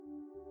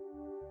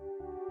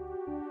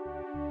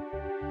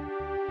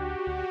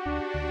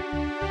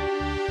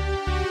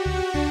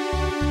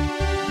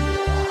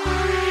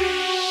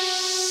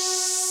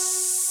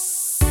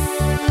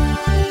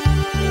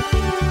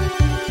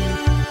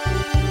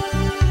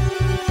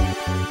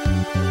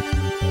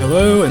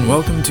Hello and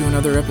welcome to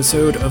another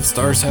episode of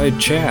Starside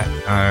Chat.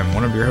 I'm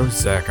one of your hosts,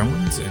 Zach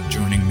Owens, and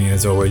joining me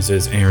as always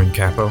is Aaron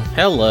Capo.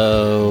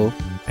 Hello.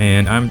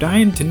 And I'm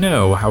dying to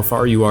know how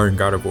far you are in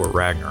God of War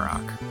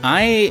Ragnarok.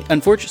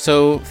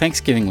 So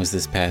Thanksgiving was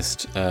this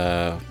past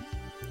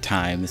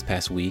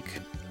week.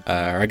 Or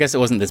I guess it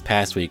wasn't this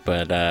past week,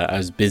 but I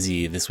was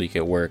busy this week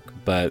at work.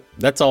 But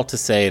that's all to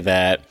say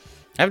that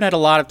I haven't had a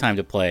lot of time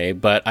to play,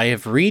 but I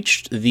have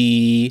reached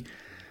the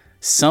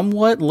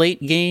somewhat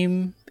late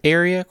game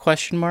area,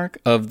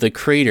 of the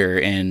crater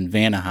in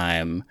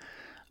Vanaheim,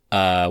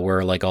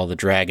 where like all the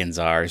dragons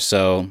are.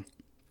 So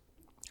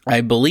I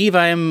believe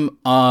I'm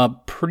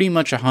pretty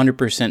much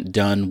 100%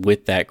 done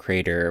with that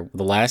crater.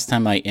 The last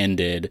time I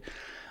ended,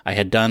 I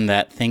had done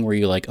that thing where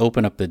you like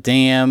open up the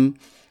dam,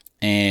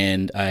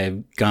 and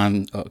I've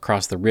gone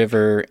across the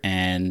river,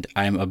 and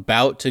I'm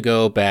about to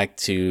go back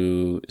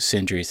to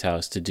Sindri's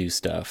house to do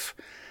stuff.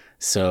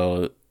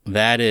 So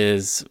that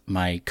is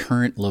my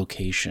current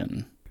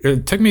location.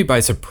 It took me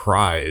by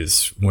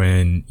surprise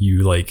when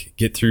you like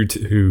get through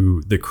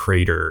to the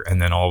crater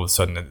and then all of a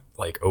sudden it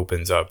like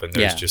opens up and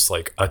there's just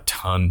like a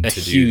ton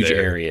to do there. A huge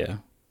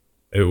area.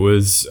 It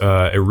was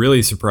it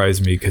really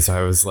surprised me because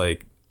I was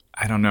like,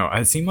 I don't know.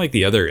 It seemed like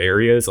the other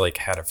areas like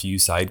had a few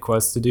side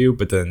quests to do,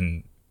 but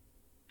then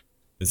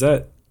is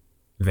that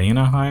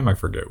Vanaheim? I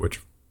forget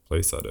which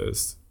place that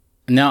is.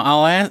 Now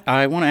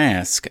I want to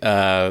ask,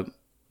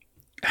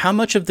 how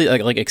much of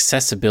the like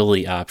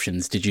accessibility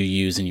options did you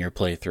use in your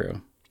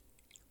playthrough?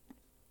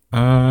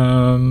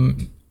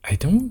 I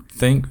don't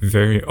think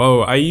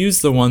I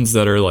use the ones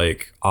that are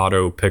like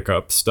auto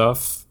pickup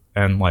stuff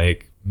and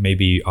like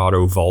maybe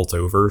auto vault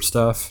over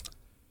stuff.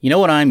 You know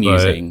what I'm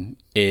using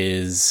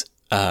is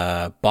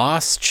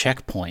boss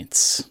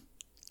checkpoints.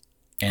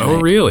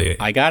 And really?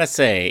 I gotta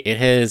say, it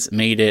has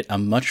made it a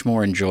much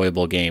more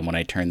enjoyable game when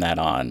I turn that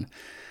on,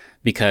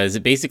 because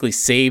it basically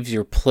saves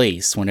your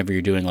place whenever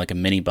you're doing like a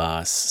mini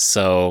boss.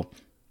 So,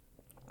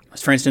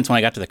 for instance, when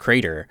I got to the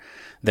crater,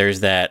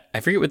 there's that, I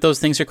forget what those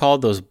things are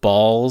called, those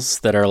balls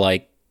that are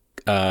like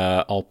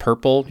all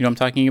purple. You know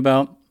what I'm talking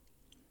about?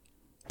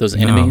 Those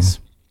enemies.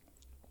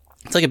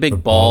 It's like a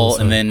big ball,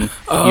 and then you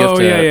have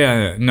to...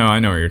 Yeah. No, I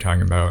know what you're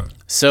talking about.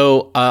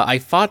 So I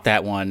fought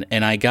that one,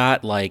 and I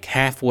got like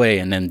halfway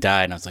and then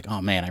died, and I was like, oh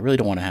man, I really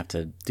don't want to have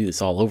to do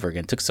this all over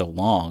again. It took so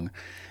long.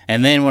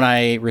 And then when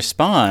I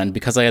respawned,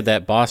 because I had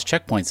that boss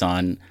checkpoints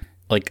on,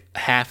 like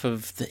half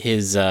of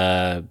his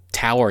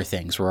tower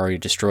things were already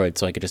destroyed,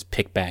 so I could just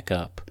pick back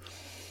up.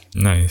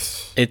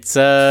 Nice. It's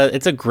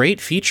a great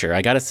feature.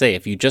 I gotta say,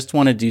 if you just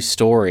want to do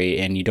story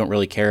and you don't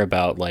really care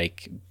about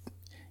like,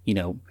 you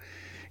know,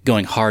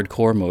 going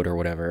hardcore mode or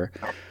whatever,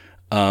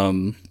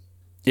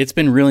 it's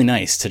been really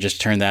nice to just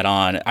turn that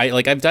on.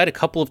 I've died a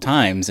couple of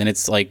times, and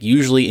it's like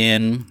usually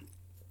in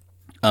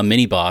a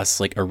mini boss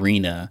like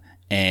arena,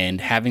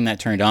 and having that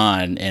turned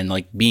on and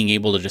like being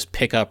able to just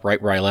pick up right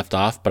where I left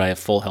off, but I have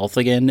full health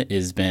again,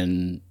 has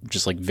been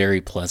just like very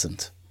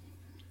pleasant.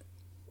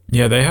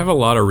 Yeah, they have a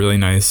lot of really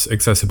nice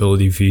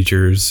accessibility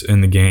features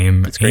in the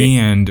game. That's great.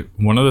 And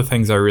one of the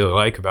things I really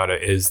like about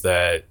it is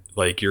that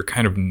like you're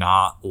kind of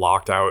not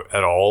locked out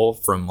at all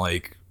from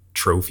like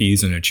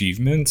trophies and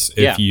achievements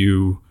if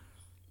you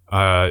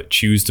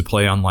choose to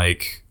play on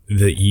like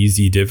the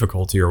easy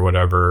difficulty or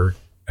whatever,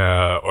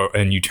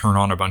 and you turn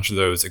on a bunch of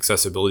those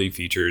accessibility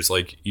features.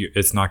 Like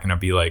it's not going to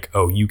be like,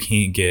 oh, you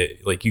can't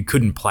get, like you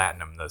couldn't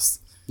platinum this.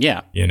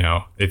 Yeah. You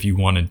know, if you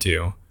wanted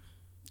to.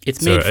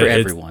 It's made for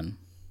everyone.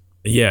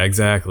 Yeah,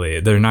 exactly.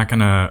 They're not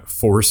going to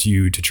force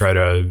you to try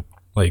to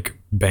like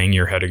bang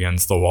your head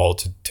against the wall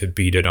to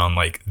beat it on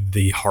like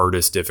the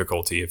hardest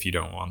difficulty if you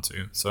don't want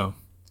to. So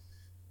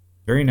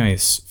very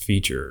nice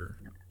feature.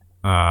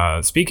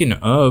 Speaking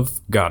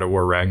of God of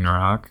War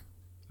Ragnarok,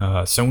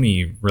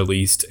 Sony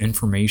released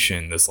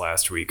information this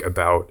last week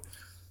about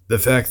the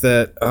fact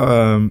that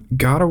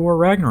God of War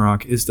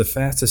Ragnarok is the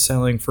fastest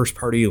selling first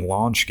party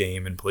launch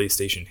game in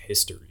PlayStation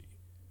history.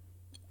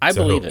 I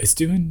believe it. It's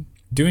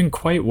doing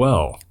quite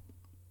well.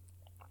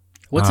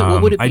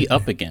 What would it be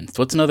up against?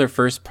 What's another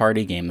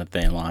first-party game that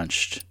they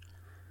launched?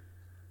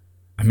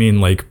 I mean,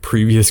 like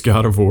previous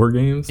God of War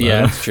games?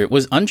 Yeah, that's true.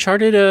 Was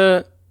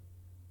Uncharted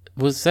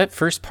was that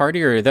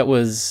first-party, or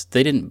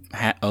they didn't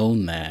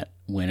own that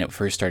when it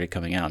first started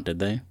coming out, did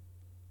they?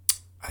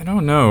 I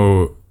don't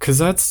know, because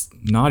that's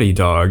Naughty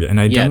Dog, and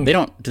they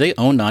don't. Do they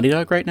own Naughty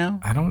Dog right now?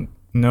 I don't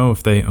know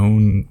if they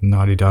own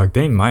Naughty Dog.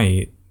 They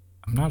might.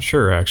 I'm not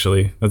sure,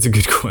 actually. That's a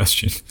good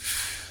question.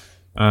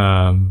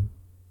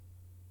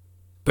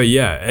 But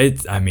yeah,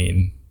 it's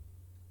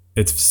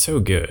so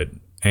good.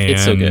 And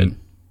it's so good.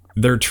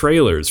 Their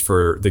trailers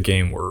for the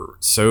game were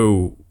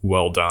so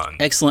well done.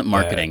 Excellent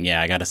marketing,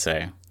 I gotta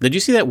say. Did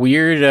you see that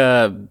weird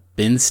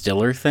Ben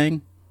Stiller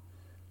thing?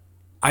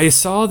 I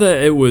saw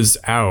that it was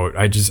out.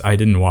 I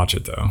didn't watch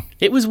it though.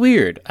 It was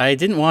weird. I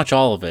didn't watch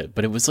all of it,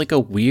 but it was like a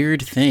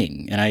weird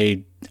thing.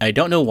 And I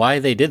don't know why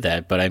they did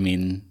that, but I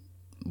mean,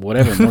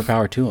 whatever, more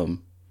power to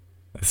them.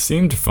 It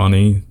seemed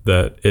funny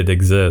that it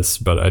exists,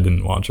 but I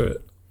didn't watch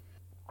it.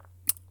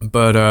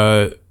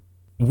 But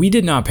we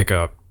did not pick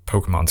up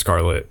Pokemon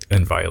Scarlet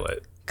and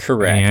Violet.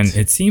 Correct. And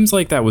it seems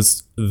like that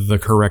was the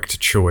correct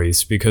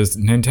choice because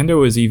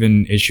Nintendo is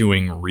even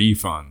issuing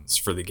refunds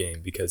for the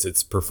game because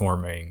it's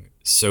performing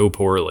so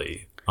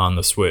poorly on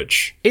the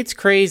Switch. It's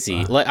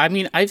crazy. I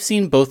mean, I've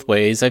seen both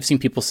ways. I've seen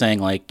people saying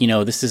like,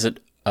 this is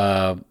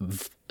a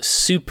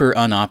super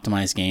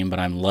unoptimized game, but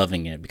I'm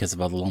loving it because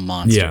of all the little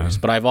monsters. Yeah.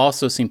 But I've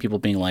also seen people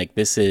being like,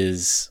 this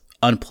is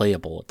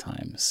unplayable at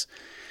times.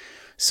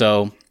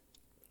 So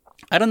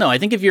I don't know. I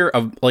think if you're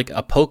a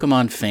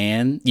Pokemon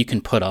fan, you can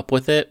put up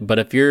with it. But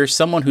if you're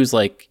someone who's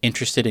like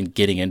interested in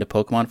getting into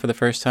Pokemon for the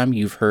first time,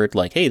 you've heard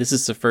like, hey, this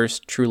is the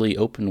first truly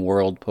open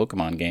world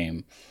Pokemon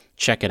game.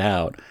 Check it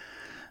out.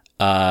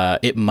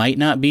 It might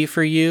not be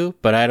for you,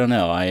 but I don't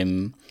know.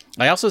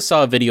 I also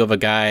saw a video of a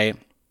guy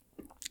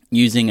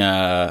using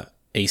a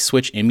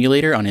Switch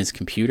emulator on his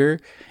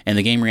computer, and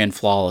the game ran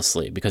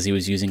flawlessly because he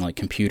was using like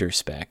computer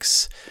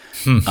specs.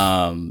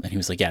 And he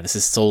was like, yeah, this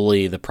is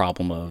solely the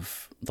problem of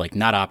like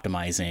not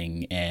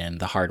optimizing, and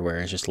the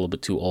hardware is just a little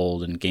bit too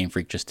old, and Game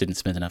Freak just didn't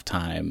spend enough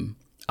time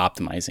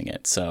optimizing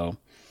it. So,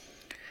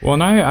 well,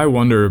 and I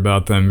wonder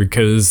about them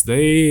because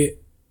maybe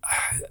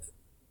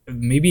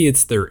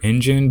it's their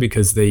engine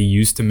because they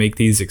used to make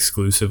these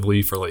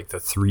exclusively for like the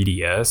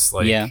 3DS.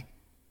 Like, yeah.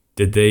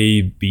 Did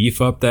they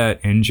beef up that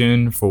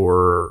engine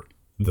for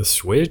the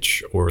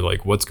Switch, or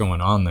like what's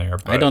going on there?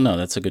 But I don't know.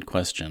 That's a good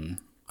question.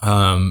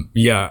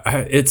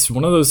 It's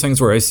one of those things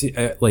where I see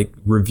like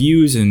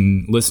reviews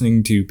and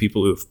listening to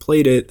people who have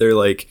played it. They're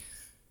like,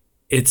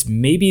 it's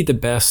maybe the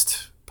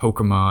best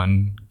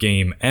Pokemon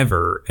game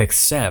ever,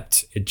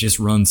 except it just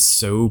runs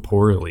so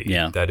poorly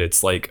that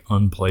it's like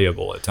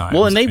unplayable at times.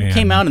 Well, and they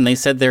came out and they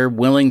said they're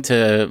willing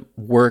to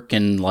work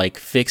and like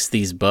fix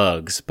these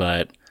bugs,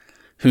 but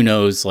who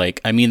knows?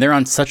 Like, I mean, they're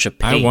on such a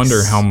pace. I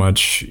wonder how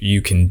much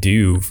you can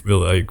do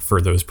like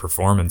for those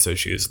performance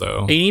issues,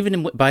 though. And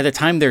even by the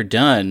time they're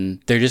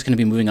done, they're just going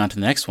to be moving on to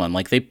the next one.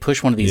 Like, they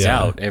push one of these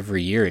out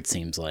every year, it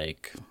seems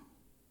like.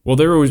 Well,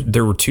 there were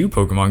 2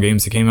 Pokemon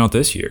games that came out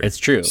this year. It's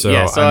true. So,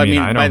 yeah, so I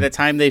mean by the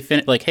time they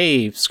finish, like,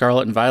 hey,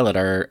 Scarlet and Violet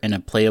are in a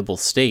playable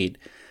state,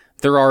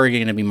 they're already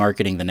going to be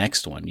marketing the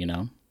next one,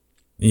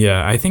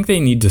 Yeah, I think they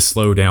need to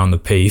slow down the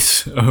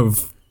pace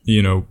of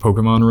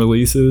Pokemon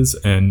releases,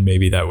 and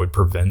maybe that would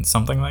prevent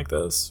something like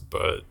this,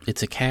 but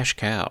it's a cash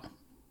cow.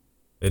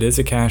 It is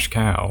a cash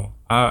cow.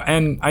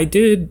 And I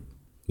did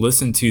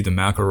listen to the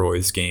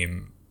McElroy's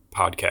Game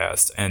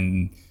podcast,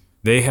 and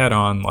they had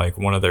on like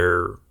one of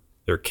their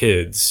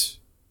kids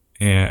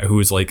who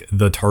was like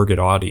the target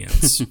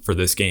audience for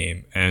this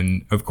game.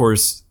 And of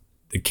course,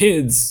 the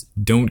kids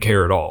don't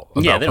care at all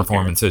about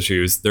performance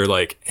issues. They're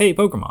like, hey,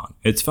 Pokemon,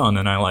 it's fun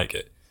and I like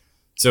it.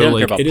 So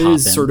like it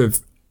is sort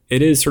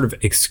of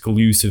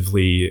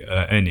exclusively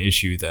an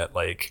issue that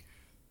like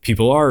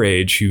people our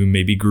age who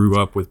maybe grew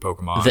up with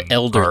Pokemon the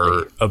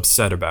elderly are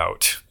upset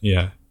about.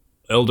 Yeah.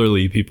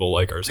 Elderly people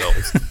like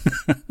ourselves.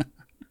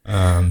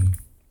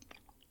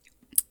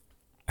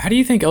 How do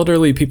you think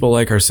elderly people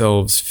like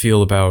ourselves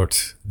feel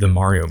about the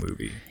Mario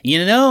movie?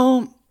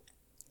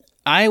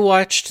 I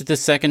watched the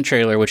second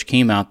trailer, which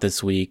came out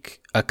this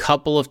week, a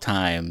couple of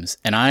times,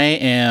 and I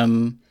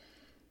am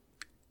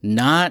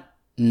not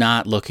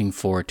looking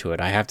forward to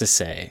it, I have to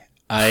say.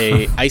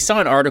 I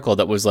saw an article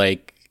that was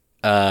like,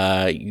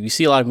 you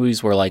see a lot of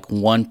movies where like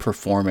one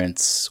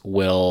performance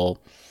will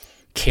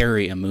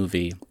carry a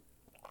movie.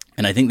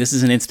 And I think this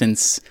is an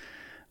instance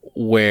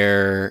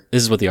where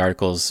this is what the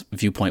article's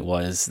viewpoint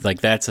was.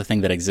 Like, that's a thing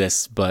that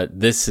exists, but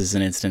this is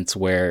an instance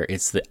where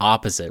it's the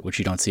opposite, which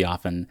you don't see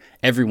often.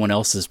 Everyone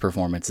else's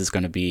performance is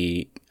going to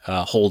be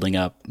holding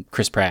up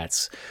Chris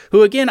Pratt's,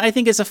 who again, I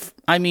think is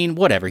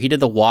whatever. He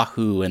did the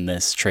Wahoo in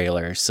this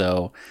trailer,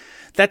 so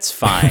that's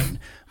fine.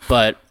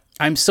 But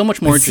I'm so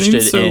much more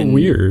interested in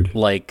weird.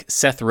 Like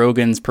Seth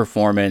Rogen's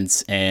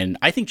performance, and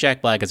I think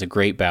Jack Black is a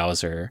great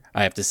Bowser,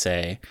 I have to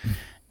say.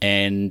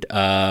 And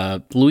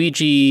Charlie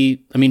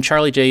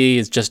Day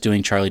is just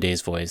doing Charlie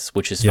Day's voice,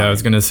 which is fine. Yeah, I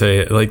was going to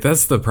say, like,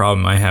 that's the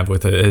problem I have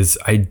with it is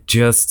I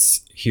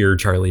just hear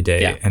Charlie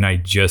Day and I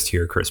just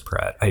hear Chris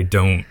Pratt. I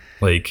don't,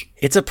 like...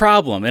 It's a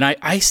problem. And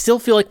I still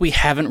feel like we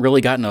haven't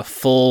really gotten a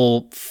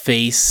full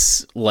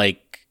face,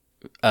 like,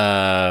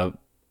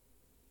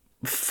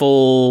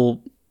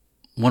 full...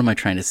 What am I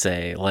trying to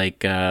say?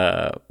 Like,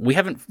 we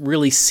haven't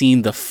really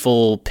seen the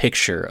full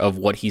picture of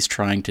what he's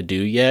trying to do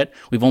yet.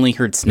 We've only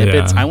heard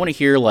snippets. I want to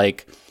hear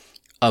like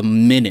a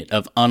minute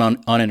of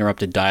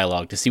uninterrupted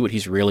dialogue to see what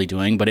he's really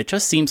doing. But it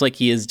just seems like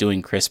he is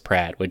doing Chris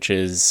Pratt, which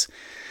is,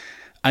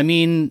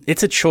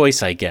 it's a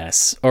choice, I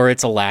guess, or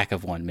it's a lack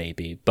of one,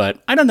 maybe.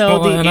 But I don't know.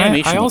 Well, the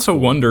animation. I also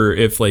wonder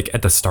if, like,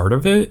 at the start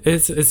of it,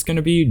 it's going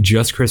to be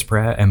just Chris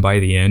Pratt, and by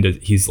the end,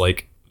 he's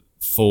like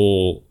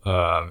full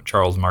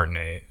Charles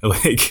Martinet.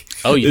 Like,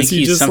 oh, you think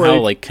he's somehow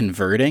like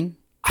converting?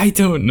 I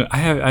don't know.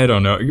 I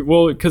don't know.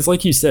 Well, because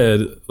like you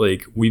said,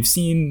 like we've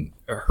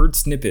heard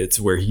snippets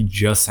where he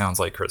just sounds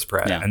like Chris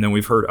Pratt, and then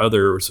we've heard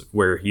others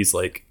where he's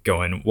like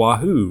going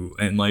Wahoo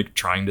and like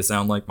trying to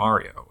sound like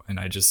Mario, and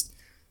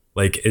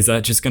Like, is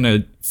that just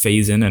gonna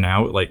phase in and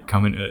out, like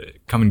come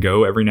and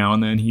go every now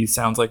and then? He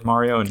sounds like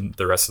Mario, and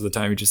the rest of the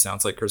time he just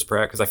sounds like Chris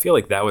Pratt. Because I feel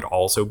like that would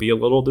also be a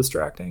little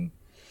distracting.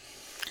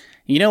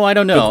 I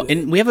don't know.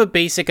 And we have a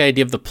basic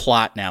idea of the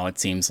plot now, it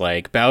seems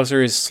like.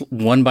 Bowser is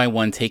one by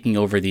one taking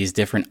over these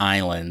different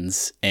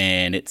islands,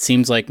 and it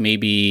seems like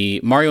maybe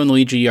Mario and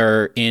Luigi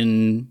are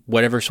in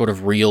whatever sort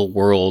of real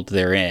world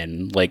they're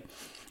in. Like,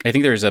 I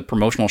think there's a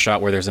promotional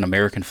shot where there's an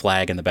American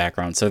flag in the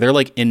background. So they're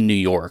like in New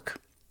York.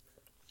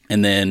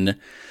 And then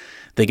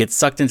they get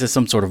sucked into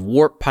some sort of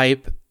warp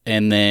pipe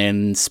and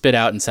then spit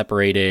out and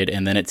separated.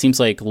 And then it seems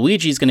like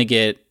Luigi's going to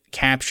get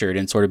captured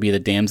and sort of be the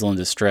damsel in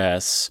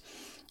distress.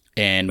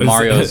 And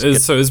Mario.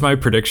 So is my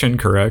prediction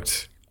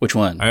correct? Which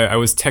one? I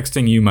was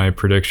texting you my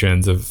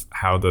predictions of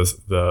how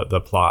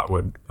the plot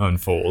would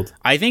unfold.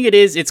 I think it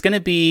is. It's going to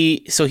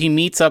be. So he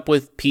meets up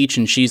with Peach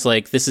and she's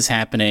like, this is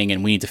happening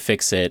and we need to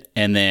fix it.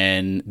 And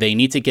then they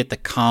need to get the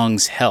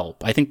Kongs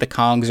help. I think the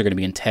Kongs are going to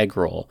be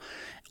integral.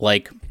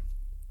 Like,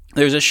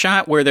 there's a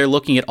shot where they're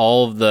looking at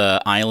all of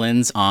the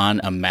islands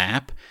on a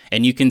map,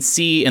 and you can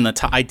see in the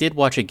top. I did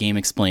watch a Game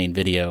Explain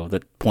video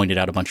that pointed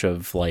out a bunch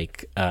of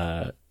like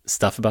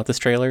stuff about this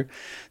trailer,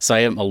 so I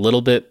am a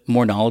little bit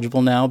more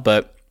knowledgeable now.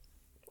 But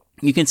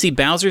you can see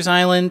Bowser's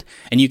Island,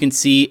 and you can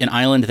see an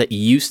island that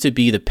used to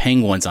be the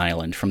Penguins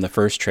Island from the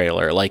first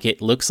trailer. Like,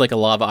 it looks like a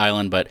lava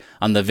island, but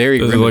on the very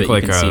rim of it, you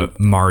like can a see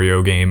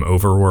Mario game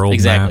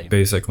overworld map,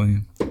 basically.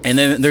 And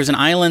then there's an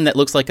island that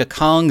looks like a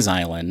Kong's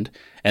Island.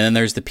 And then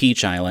there's the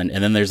Peach Island,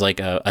 and then there's like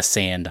a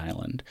sand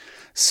island.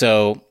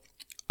 So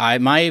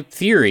my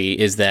theory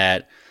is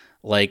that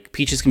like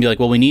Peaches can be like,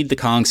 well, we need the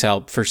Kong's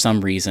help for some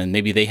reason.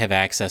 Maybe they have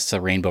access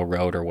to Rainbow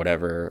Road or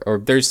whatever, or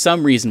there's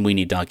some reason we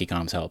need Donkey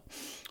Kong's help.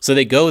 So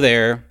they go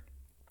there,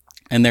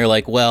 and they're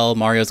like, well,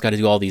 Mario's got to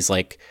do all these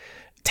like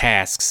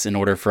tasks in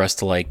order for us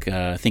to like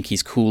think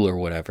he's cool or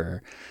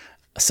whatever.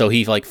 So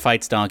he like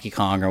fights Donkey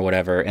Kong or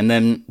whatever, and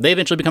then they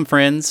eventually become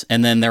friends,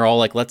 and then they're all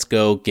like, let's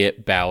go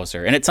get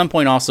Bowser. And at some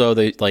point also,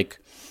 they like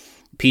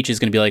Peach is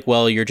going to be like,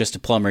 well, you're just a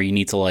plumber, you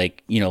need to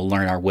like,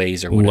 learn our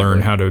ways or whatever.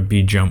 Learn how to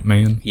be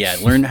Jumpman. Yeah,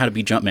 learn how to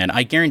be Jumpman.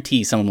 I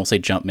guarantee someone will say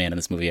Jumpman in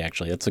this movie,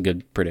 actually. That's a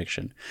good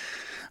prediction.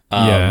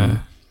 Yeah.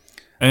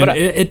 And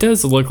it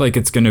does look like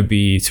it's going to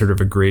be sort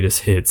of a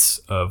greatest hits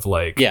of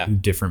like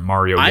different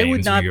Mario games. I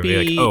would not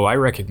be like, oh, I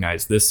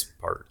recognize this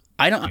part.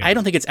 I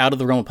don't think it's out of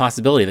the realm of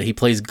possibility that he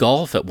plays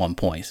golf at one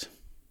point.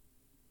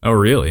 Oh,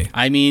 really?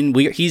 I mean,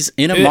 he's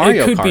in a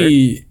Mario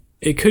Kart.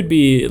 It could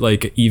be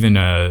like even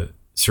a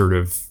sort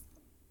of,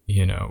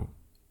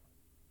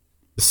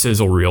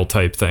 sizzle reel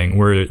type thing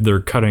where they're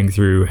cutting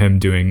through him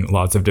doing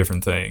lots of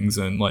different things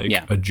and like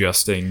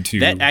adjusting to.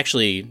 That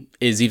actually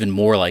is even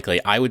more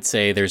likely. I would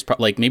say there's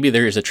like maybe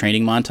there's a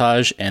training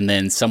montage and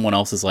then someone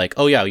else is like,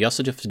 oh yeah, we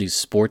also have to do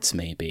sports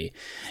maybe.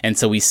 And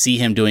so we see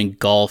him doing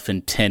golf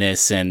and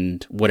tennis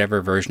and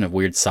whatever version of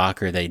weird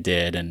soccer they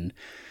did. And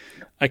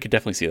I could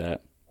definitely see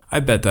that. I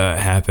bet that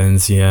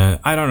happens. Yeah.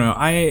 I don't know.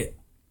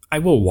 I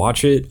will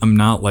watch it. I'm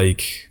not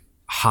like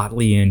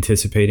hotly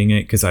anticipating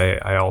it because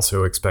I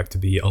also expect to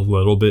be a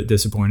little bit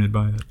disappointed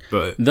by it.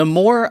 But the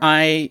more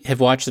I have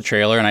watched the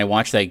trailer and I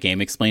watched that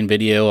Game Explain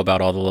video about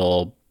all the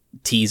little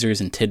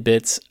teasers and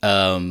tidbits,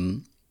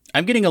 I'm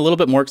getting a little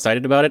bit more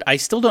excited about it. I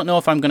still don't know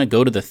if I'm going to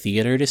go to the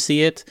theater to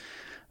see it,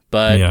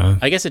 but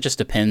I guess it just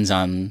depends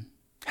on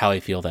how I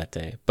feel that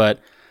day. But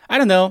I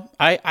don't know.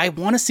 I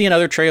want to see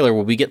another trailer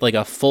where we get like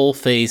a full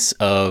face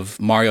of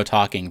Mario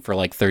talking for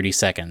like 30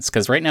 seconds.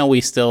 Because right now I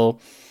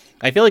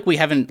feel like we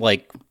haven't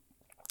like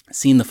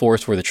seen the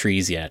forest for the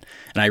trees yet.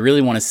 And I really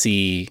want to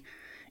see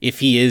if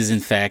he is in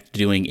fact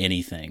doing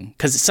anything.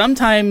 Because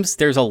sometimes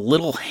there's a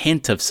little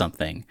hint of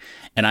something.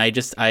 And I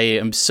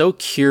am so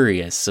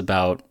curious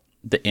about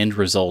the end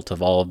result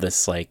of all of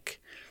this. Like,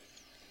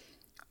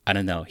 I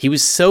don't know. He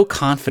was so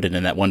confident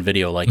in that one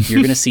video. Like, you're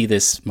going to see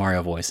this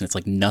Mario voice. And it's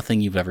like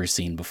nothing you've ever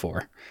seen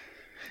before.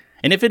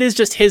 And if it is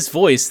just his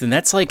voice, then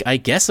that's like, I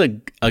guess a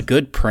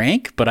good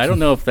prank. But I don't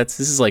know if this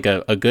is like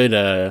a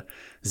good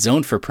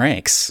zone for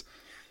pranks.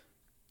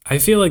 I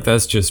feel like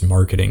that's just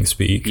marketing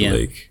speak.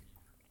 Yeah.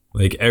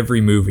 Like every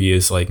movie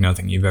is like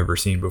nothing you've ever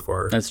seen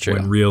before. That's true.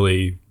 When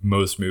really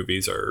most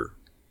movies are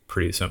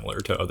pretty similar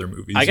to other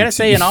movies. I gotta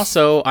say, and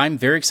also I'm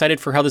very excited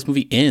for how this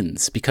movie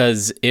ends,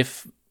 because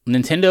if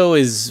Nintendo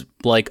is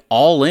like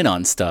all in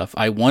on stuff,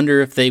 I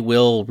wonder if they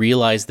will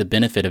realize the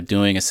benefit of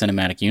doing a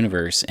cinematic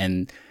universe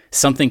and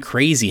something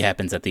crazy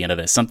happens at the end of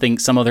this.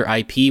 Some other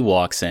IP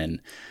walks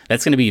in.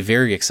 That's going to be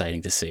very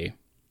exciting to see.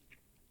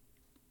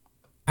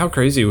 How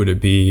crazy would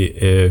it be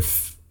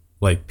if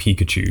like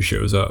Pikachu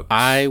shows up?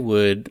 I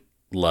would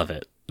love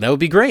it. That would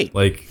be great.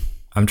 Like,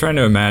 I'm trying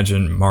to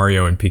imagine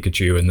Mario and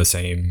Pikachu in the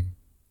same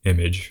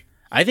image.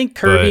 I think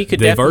Kirby could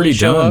definitely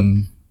show up.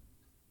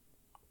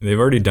 They've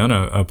already done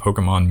a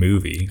Pokemon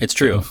movie. It's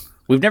true. So.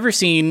 We've never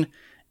seen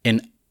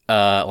an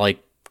like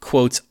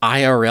quotes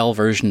IRL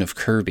version of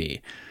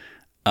Kirby.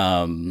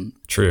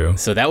 True.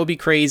 So that would be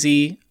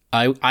crazy.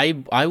 I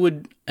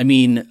would. I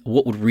mean,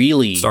 what would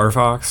really Star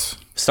Fox?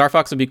 Star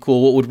Fox would be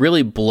cool. What would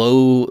really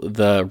blow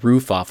the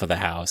roof off of the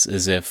house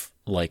is if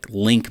like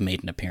Link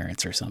made an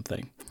appearance or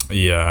something.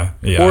 Yeah,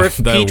 yeah. Or if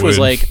that Peach was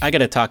would- like, I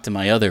gotta talk to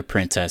my other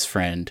princess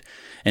friend,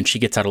 and she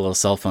gets out a little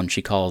cell phone,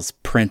 she calls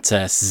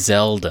Princess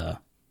Zelda.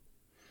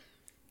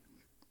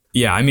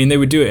 yeah, I mean, they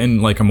would do it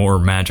in like a more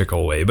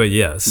magical way, but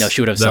yes, No,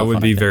 she would have that cell would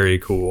phone, I be think. very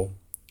cool.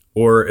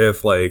 Or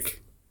if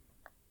like,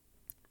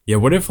 yeah,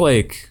 what if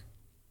like,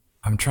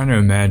 I'm trying to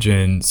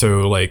imagine.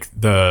 So like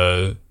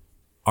the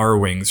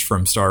R-wings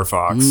from Star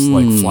Fox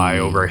like fly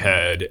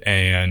overhead,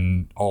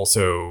 and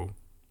also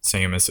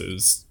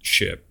Samus's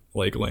ship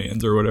like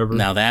lands or whatever.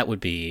 Now that would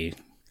be...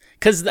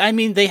 Because, I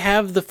mean, they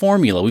have the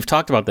formula. We've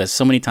talked about this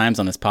so many times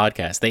on this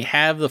podcast. They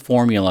have the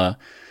formula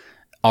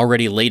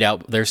already laid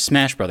out. Their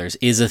Smash Brothers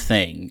is a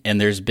thing. And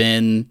there's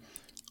been,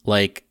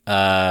 like,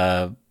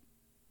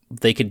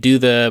 they could do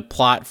the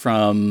plot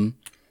from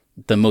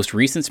the most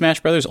recent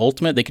Smash Brothers,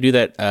 Ultimate. They could do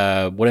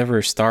that,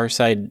 whatever,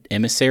 Starside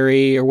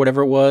Emissary or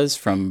whatever it was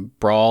from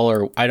Brawl,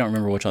 or I don't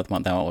remember which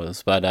one that one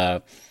was. But,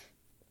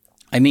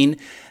 I mean,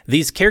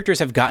 these characters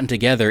have gotten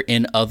together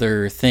in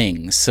other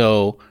things.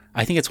 So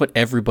I think it's what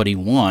everybody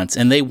wants.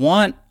 And they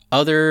want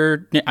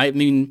other... I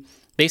mean,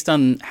 based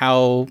on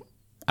how...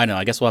 I don't know,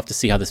 I guess we'll have to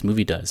see how this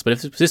movie does. But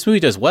if this movie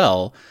does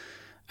well,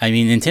 I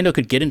mean, Nintendo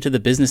could get into the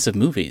business of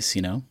movies,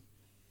 you know?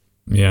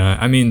 Yeah,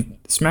 I mean,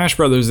 Smash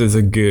Brothers is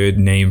a good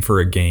name for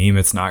a game.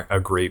 It's not a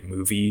great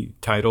movie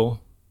title,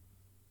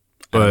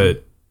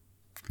 but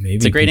maybe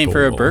It's a great name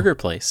for a people- burger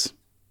place.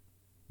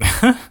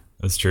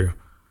 That's true.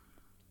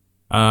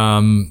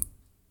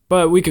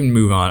 But we can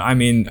move on. I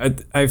mean,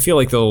 I feel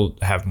like they'll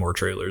have more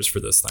trailers for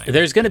this thing.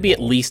 There's going to be at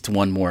least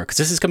one more, because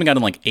this is coming out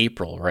in, like,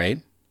 April, right?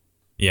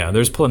 Yeah,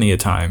 there's plenty of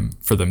time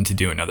for them to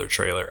do another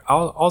trailer.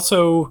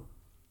 Also,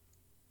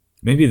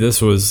 maybe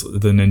this was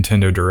the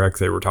Nintendo Direct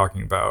they were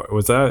talking about.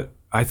 Was that?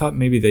 I thought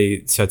maybe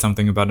they said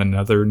something about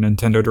another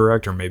Nintendo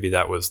Direct, or maybe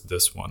that was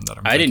this one that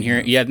I didn't hear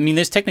it. Yeah, I mean,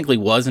 this technically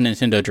was a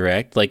Nintendo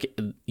Direct. Like,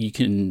 you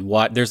can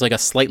watch... There's, like, a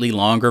slightly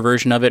longer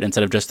version of it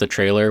instead of just the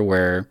trailer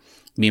where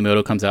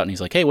Miyamoto comes out and he's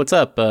like, hey, what's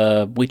up?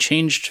 We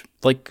changed,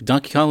 like,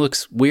 Donkey Kong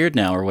looks weird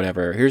now or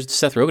whatever. Here's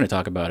Seth Rogen to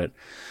talk about it.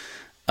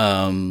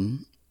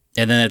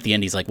 And then at the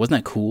end, he's like,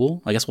 wasn't that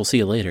cool? I guess we'll see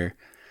you later.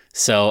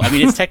 So, I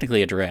mean, it's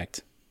technically a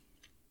Direct.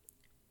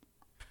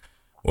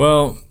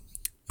 Well,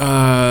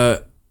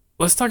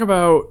 let's talk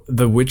about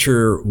the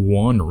Witcher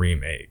 1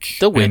 remake.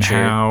 The And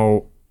Witcher.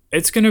 how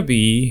it's going to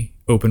be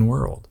open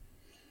world.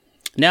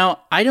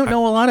 Now, I don't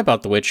know a lot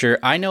about The Witcher.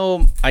 I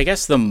know, I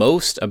guess, the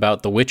most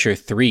about The Witcher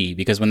 3,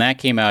 because when that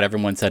came out,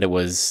 everyone said it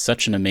was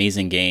such an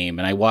amazing game,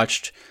 and I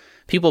watched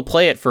people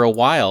play it for a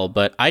while,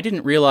 but I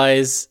didn't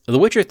realize The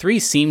Witcher 3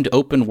 seemed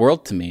open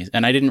world to me,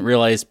 and I didn't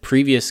realize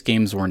previous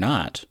games were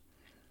not.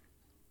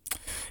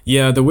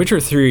 Yeah, The Witcher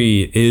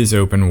 3 is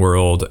open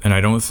world, and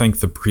I don't think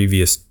the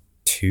previous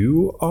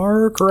two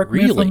are, correct me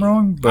if Really? I'm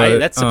wrong. But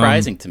That's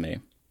surprising to me.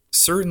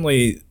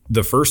 certainly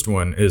the first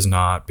one is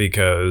not,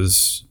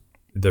 because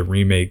the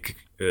remake,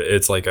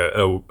 it's like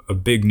a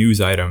big news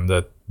item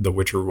that the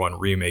Witcher 1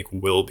 remake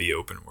will be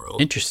open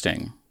world.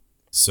 Interesting.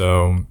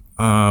 So,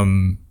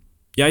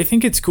 yeah, I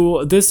think it's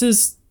cool. This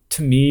is,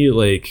 to me,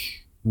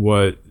 like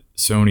what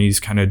Sony's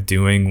kind of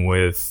doing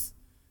with,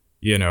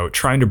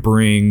 trying to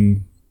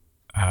bring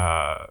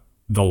The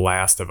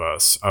Last of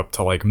Us up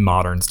to like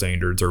modern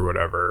standards or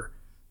whatever.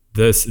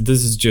 This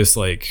is just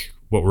like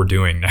what we're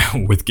doing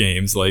now with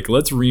games. Like,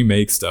 let's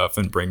remake stuff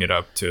and bring it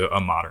up to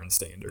a modern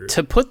standard.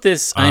 To put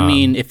this, I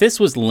mean, if this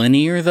was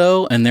linear,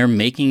 though, and they're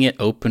making it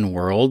open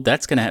world,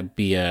 that's going to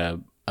be a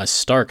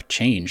stark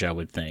change, I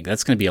would think.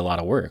 That's going to be a lot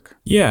of work.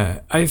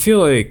 Yeah, I feel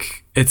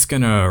like it's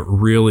gonna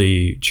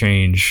really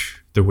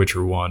change The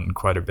Witcher 1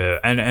 quite a bit.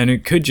 And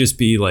it could just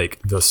be like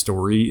the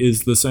story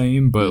is the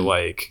same, but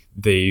like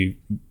they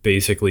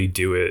basically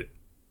do it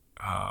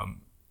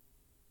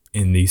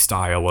in the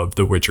style of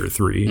The Witcher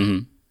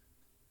 3.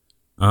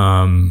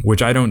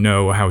 Which I don't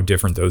know how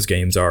different those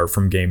games are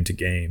from game to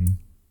game.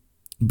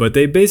 But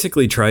they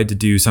basically tried to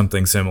do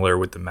something similar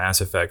with the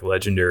Mass Effect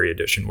Legendary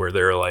Edition, where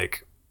they're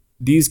like,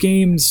 these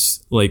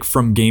games, like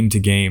from game to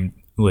game,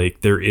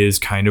 like there is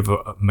kind of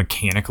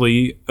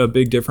mechanically a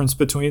big difference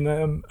between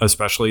them,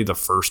 especially the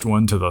first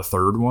one to the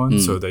third one.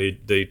 So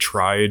they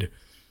tried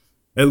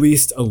at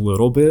least a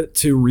little bit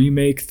to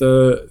remake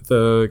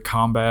the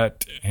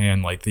combat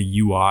and like the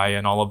UI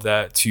and all of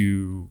that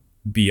to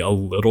be a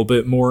little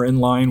bit more in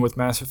line with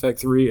Mass Effect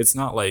 3. It's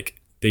not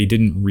like they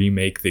didn't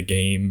remake the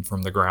game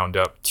from the ground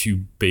up to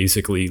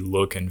basically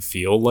look and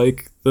feel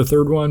like the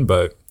third one,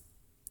 but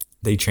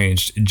they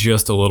changed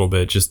just a little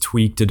bit, just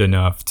tweaked it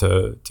enough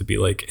to be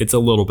like, it's a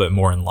little bit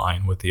more in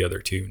line with the other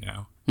two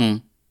now.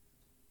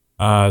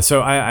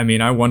 So I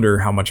mean, I wonder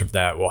how much of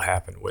that will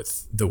happen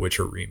with the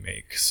Witcher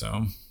remake.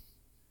 So,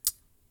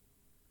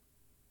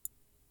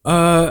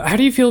 how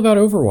do you feel about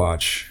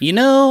Overwatch?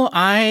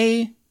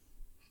 I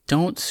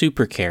don't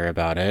super care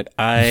about it.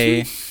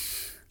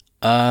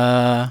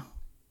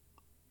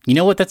 You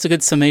know what? That's a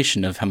good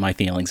summation of how my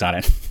feelings on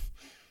it.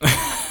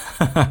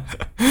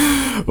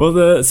 Well,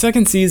 the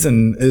second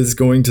season is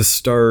going to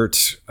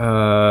start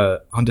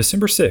on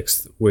December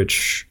 6th,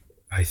 which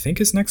I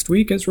think is next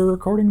week as we're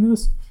recording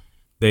this.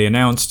 they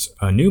announced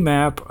a new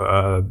map,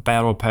 a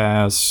battle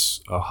pass,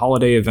 a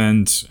holiday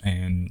event,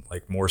 and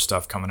like more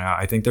stuff coming out.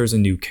 I think there's a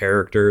new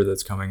character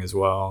that's coming as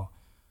well.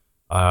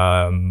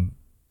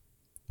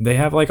 They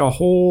have like a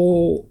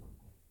whole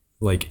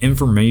like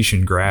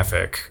information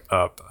graphic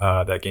up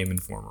that Game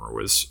Informer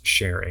was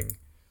sharing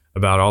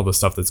about all the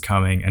stuff that's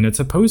coming, and it's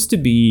supposed to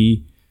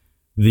be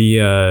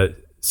the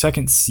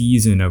second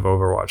season of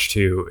Overwatch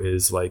 2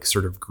 is like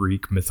sort of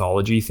Greek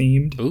mythology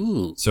themed.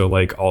 Ooh. So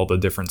like all the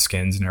different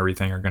skins and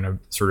everything are going to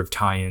sort of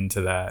tie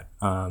into that.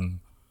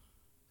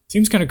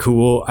 Seems kind of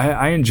cool.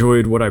 I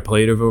enjoyed what I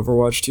played of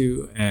Overwatch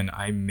 2, and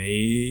I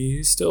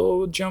may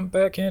still jump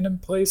back in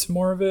and play some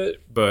more of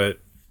it, but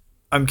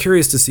I'm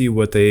curious to see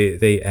what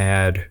they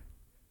add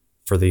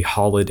for the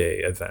holiday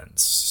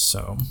events.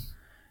 So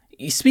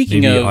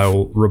speaking maybe of,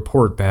 I'll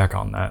report back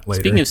on that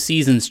later. Speaking of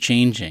seasons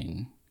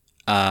changing,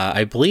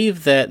 I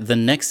believe that the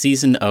next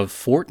season of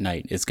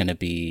Fortnite is going to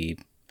be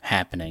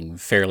happening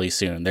fairly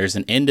soon. There's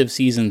an end of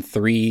season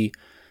 3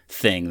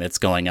 thing that's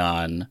going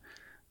on,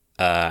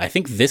 I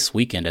think this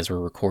weekend as we're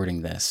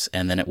recording this,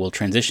 and then it will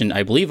transition,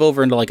 I believe,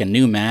 over into like a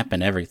new map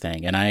and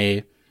everything. And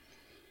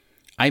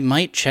I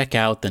might check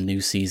out the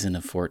new season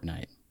of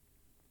Fortnite.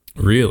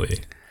 Really?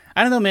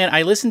 I don't know, man.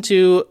 I listen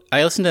to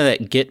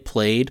that Get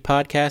Played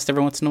podcast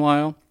every once in a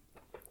while,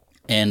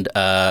 and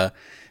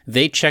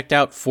they checked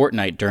out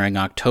Fortnite during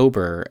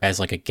October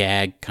as like a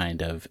gag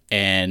kind of,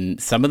 and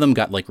some of them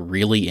got like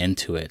really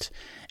into it.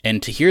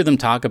 And to hear them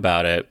talk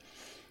about it,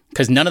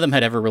 because none of them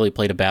had ever really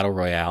played a battle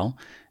royale,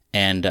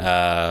 and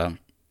to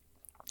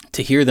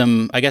hear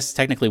them, I guess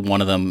technically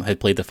one of them had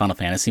played the Final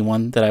Fantasy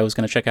one that I was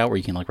going to check out, where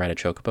you can like ride a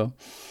chocobo.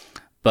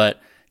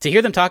 But to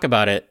hear them talk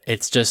about it,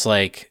 it's just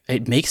like,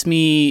 it makes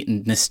me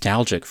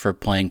nostalgic for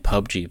playing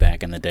PUBG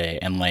back in the day,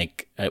 and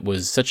like it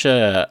was such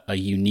a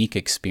unique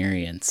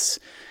experience.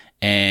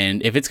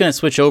 And if it's going to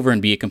switch over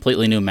and be a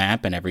completely new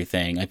map and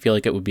everything, I feel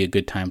like it would be a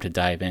good time to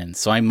dive in.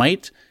 So I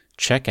might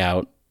check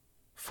out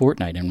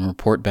Fortnite and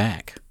report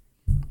back.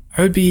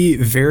 I would be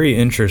very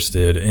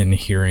interested in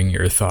hearing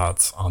your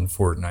thoughts on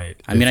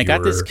Fortnite. I mean, I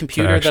got this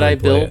computer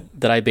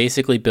that I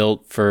basically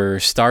built for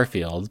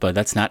Starfield, but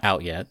that's not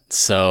out yet.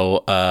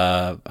 So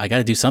I got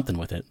to do something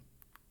with it.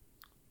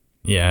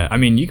 Yeah, I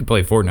mean, you can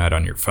play Fortnite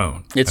on your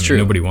phone. It's true.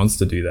 Nobody wants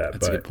to do that.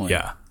 That's a good point.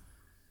 Yeah.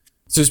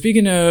 So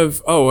speaking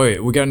of,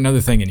 we got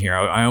another thing in here.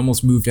 I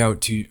almost moved on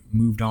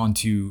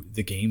to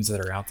the games that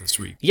are out this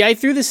week. Yeah, I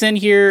threw this in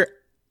here.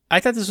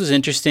 I thought this was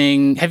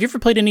interesting. Have you ever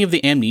played any of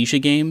the Amnesia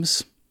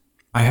games?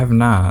 I have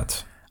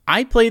not.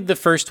 I played the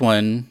first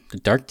one, The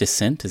Dark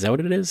Descent, is that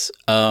what it is?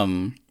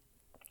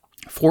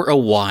 For a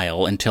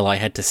while until I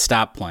had to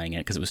stop playing it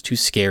because it was too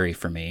scary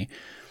for me.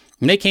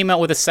 And they came out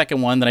with a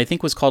second one that I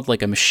think was called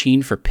like A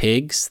Machine for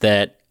Pigs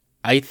that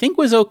I think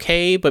was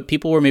okay, but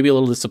people were maybe a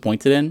little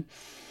disappointed in.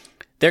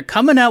 They're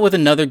coming out with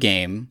another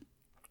game,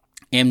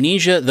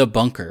 Amnesia the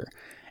Bunker.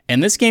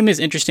 And this game is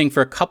interesting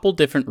for a couple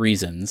different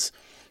reasons.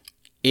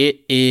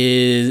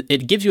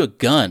 It gives you a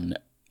gun,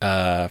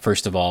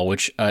 first of all,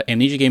 which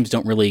Amnesia games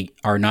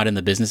are not in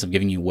the business of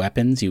giving you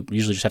weapons. You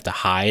usually just have to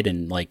hide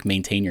and like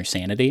maintain your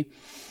sanity.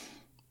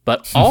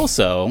 But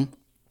also,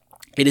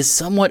 it is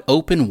somewhat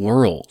open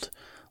world,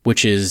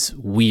 which is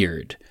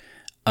weird.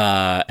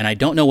 And I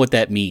don't know what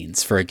that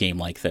means for a game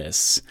like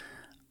this.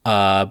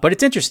 But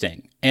it's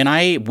interesting, and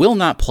I will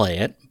not play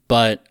it,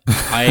 but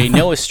I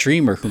know a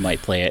streamer who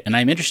might play it, and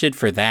I'm interested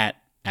for that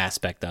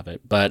aspect of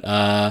it. But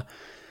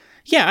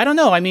yeah, I don't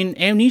know. I mean,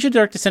 Amnesia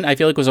Dark Descent, I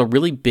feel like was a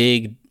really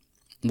big,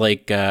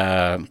 like,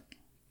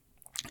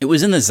 it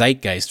was in the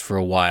zeitgeist for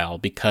a while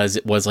because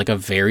it was like a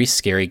very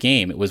scary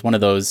game. It was one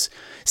of those,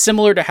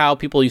 similar to how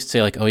people used to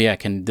say like, oh yeah,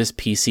 can this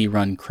PC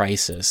run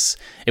Crysis?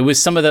 It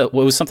was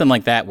something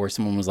like that where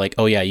someone was like,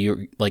 oh yeah,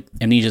 you're like,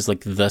 Amnesia's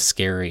like the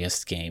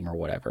scariest game or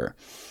whatever.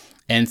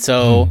 And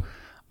so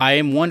I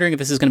am wondering if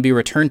this is going to be a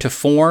return to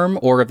form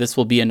or if this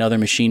will be another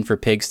Machine for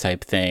Pigs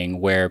type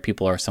thing where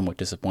people are somewhat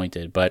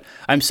disappointed. But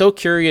I'm so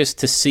curious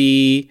to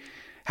see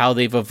how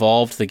they've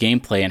evolved the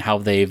gameplay and how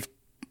they've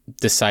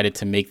decided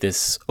to make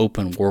this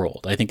open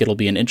world. I think it'll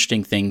be an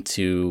interesting thing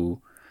to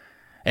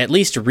at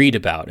least read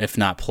about, if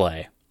not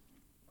play.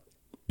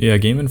 Yeah,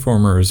 Game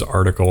Informer's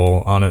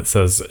article on it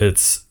says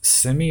it's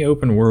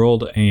semi-open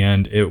world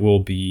and it will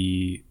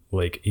be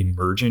like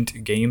emergent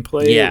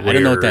gameplay. Yeah, I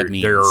don't know what that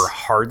means. There are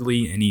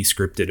hardly any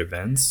scripted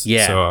events.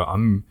 Yeah. So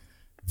I'm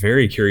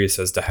very curious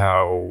as to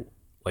how,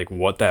 like,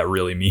 what that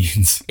really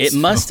means.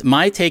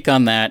 My take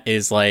on that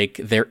is like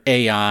their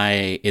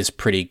AI is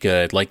pretty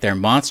good. Like their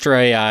monster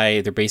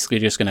AI, they're basically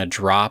just going to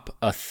drop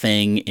a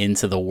thing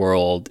into the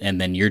world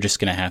and then you're just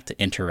going to have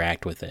to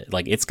interact with it.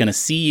 Like it's going to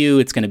see you,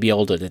 it's going to be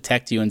able to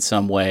detect you in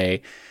some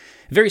way.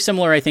 Very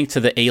similar, I think, to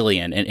the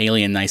Alien and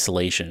Alien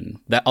Isolation.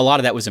 That a lot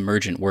of that was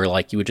emergent, where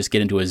like you would just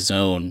get into a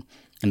zone,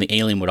 and the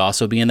alien would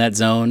also be in that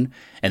zone,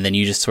 and then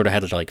you just sort of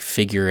had to like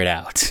figure it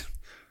out.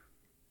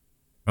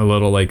 A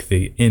little like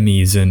the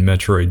Emmys in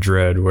Metroid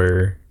Dread,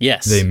 where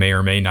yes, they may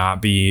or may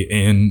not be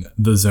in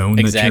the zone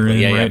that you're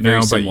in right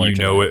now, but you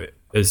know it.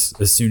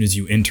 as soon as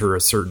you enter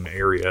a certain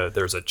area,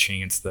 there's a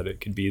chance that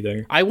it could be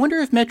there. I wonder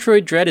if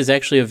Metroid Dread is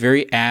actually a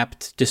very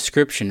apt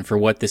description for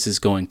what this is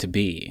going to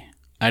be.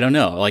 I don't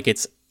know. Like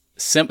it's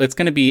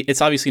going to be.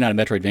 It's obviously not a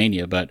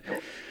Metroidvania, but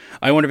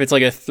I wonder if it's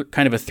like a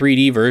kind of a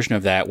 3D version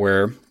of that,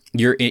 where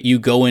you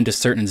go into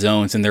certain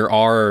zones and there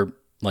are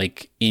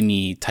like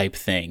IMI type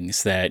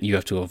things that you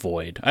have to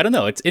avoid. I don't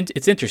know.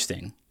 It's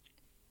interesting.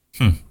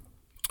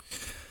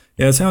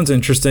 Yeah, it sounds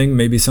interesting.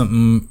 Maybe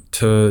something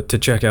to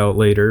check out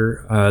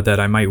later that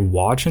I might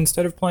watch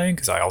instead of playing,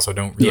 because I also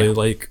don't really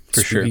like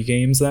spooky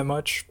games that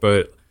much.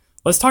 But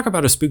let's talk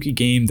about a spooky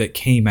game that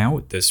came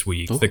out this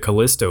week, the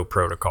Callisto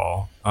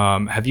Protocol.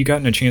 Have you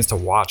gotten a chance to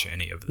watch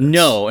any of this?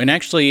 No, and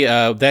actually,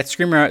 the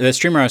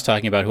streamer I was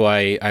talking about, who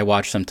I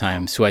watch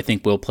sometimes, who I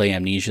think will play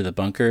Amnesia: The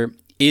Bunker,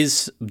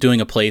 is doing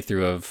a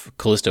playthrough of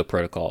Callisto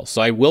Protocol.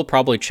 So I will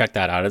probably check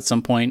that out at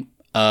some point.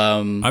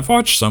 I've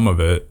watched some of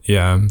it.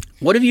 Yeah.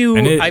 What have you?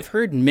 I've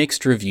heard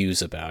mixed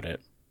reviews about it.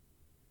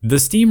 The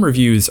Steam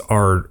reviews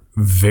are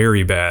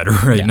very bad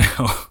right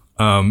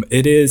now.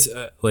 It is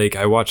like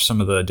I watched some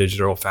of the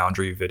Digital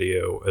Foundry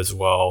video as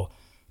well,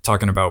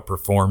 talking about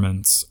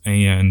performance,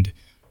 and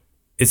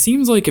it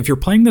seems like if you're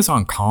playing this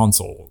on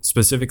console,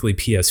 specifically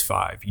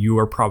PS5, you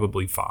are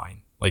probably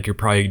fine. Like you're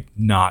probably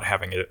not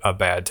having a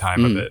bad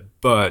time of it.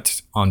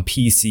 But on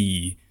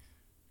PC,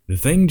 the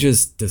thing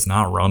just does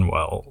not run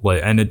well.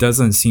 And it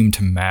doesn't seem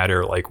to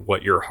matter like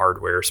what your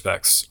hardware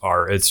specs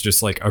are. It's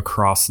just like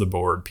across the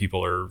board,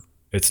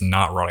 it's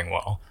not running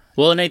well.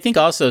 Well, and I think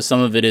also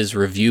some of it is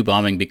review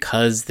bombing,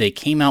 because they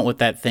came out with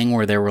that thing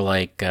where there were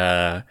like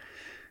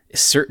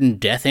certain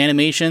death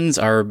animations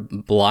are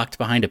blocked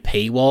behind a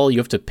paywall. You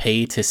have to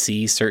pay to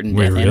see certain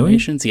death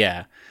animations.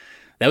 Yeah.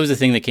 That was the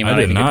thing that came out.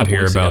 I did not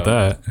hear about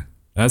that.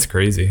 That's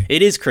crazy.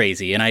 It is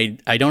crazy. And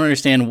I don't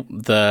understand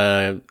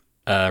the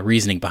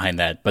reasoning behind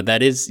that. But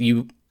that is,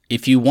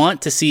 if you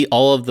want to see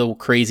all of the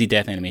crazy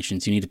death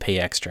animations, you need to pay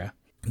extra.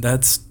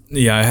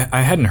 I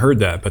hadn't heard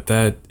that, but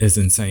that is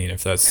insane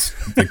if that's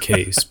the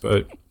case.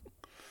 But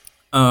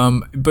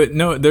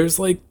no, there's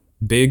like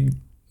big,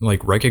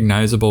 like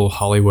recognizable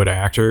Hollywood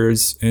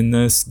actors in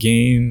this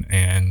game,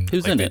 and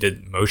who's like in they it?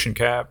 did motion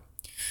cap.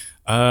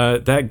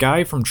 That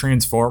guy from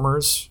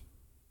Transformers,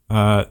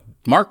 Mark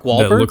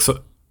Wahlberg. That looks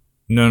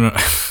no,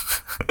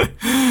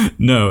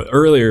 no,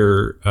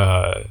 earlier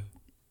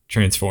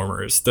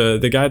Transformers.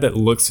 The guy that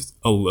looks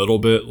a little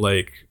bit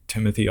like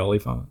Timothy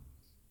Olyphant.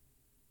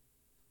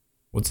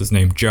 What's his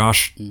name?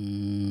 Josh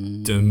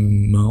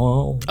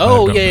Duhamel?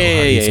 Oh,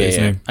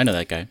 yeah. I know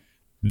that guy.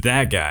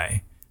 That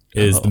guy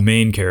is the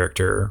main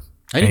character.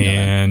 I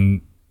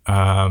didn't know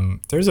that.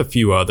 There's a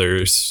few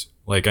others.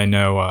 Like I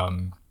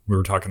know we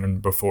were talking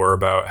before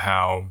about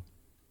how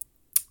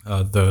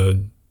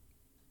the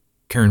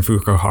Karen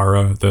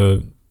Fukuhara,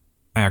 the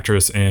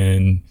actress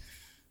in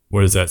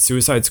what is that,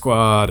 Suicide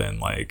Squad, and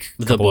like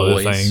a couple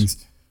other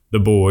things. The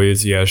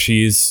Boys, yeah,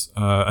 she's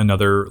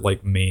another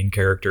like main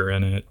character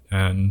in it,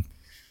 and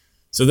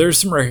so there's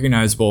some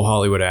recognizable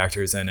Hollywood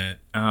actors in it.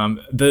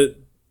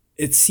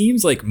 It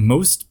seems like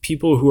most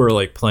people who are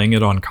like playing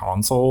it on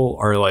console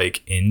are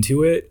like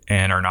into it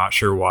and are not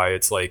sure why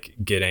it's like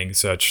getting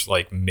such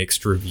like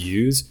mixed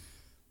reviews,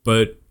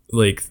 but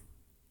like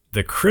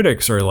the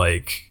critics are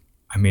like,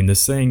 I mean,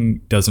 this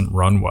thing doesn't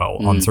run well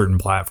on certain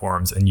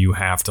platforms, and you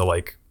have to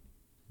like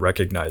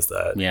recognize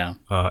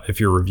that if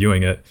you're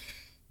reviewing it.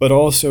 But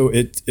also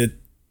it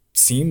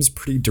seems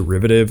pretty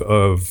derivative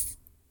of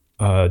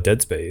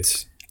Dead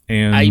Space.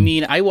 And I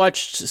mean, I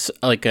watched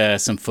like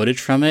some footage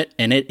from it,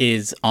 and it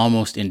is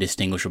almost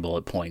indistinguishable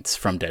at points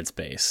from Dead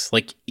Space.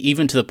 Like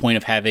even to the point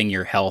of having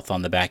your health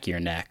on the back of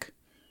your neck.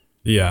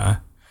 Yeah.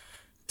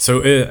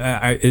 So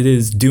it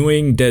is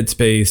doing Dead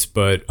Space,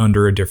 but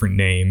under a different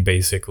name,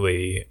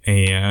 basically.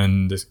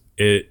 And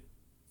it,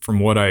 from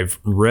what I've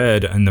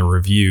read in the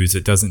reviews,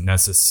 it doesn't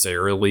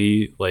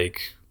necessarily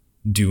like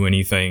do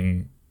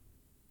anything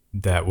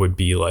that would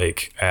be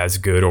like as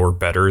good or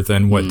better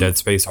than what Dead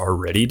Space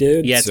already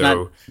did. Yeah, it's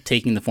not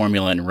taking the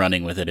formula and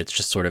running with it. It's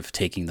just sort of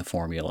taking the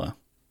formula.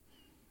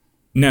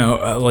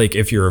 No, like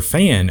if you're a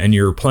fan and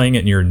you're playing it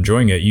and you're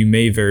enjoying it, you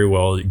may very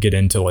well get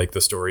into like the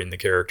story and the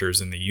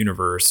characters and the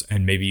universe,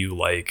 and maybe you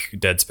like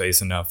Dead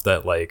Space enough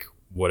that like,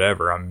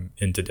 whatever, I'm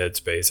into Dead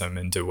Space, I'm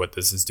into what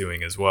this is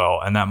doing as well,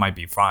 and that might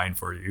be fine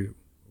for you,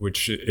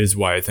 which is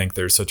why I think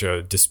there's such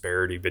a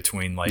disparity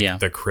between like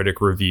the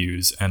critic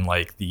reviews and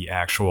like the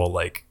actual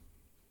like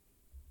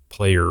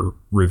player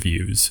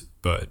reviews.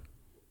 But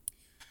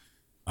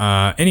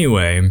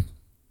anyway,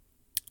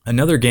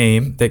 another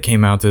game that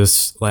came out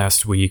this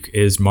last week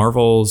is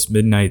Marvel's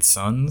Midnight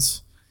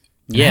Suns.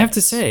 I have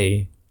to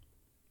say,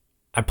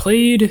 I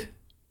played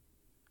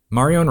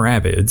Mario and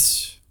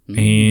Rabbids,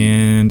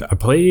 and I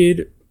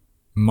played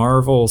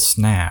Marvel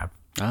Snap.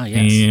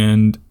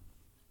 And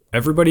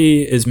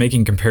everybody is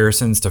making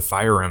comparisons to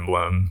Fire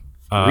Emblem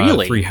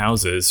Three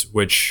Houses,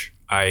 which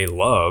I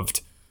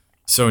loved.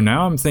 So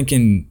now I'm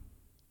thinking,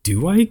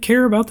 do I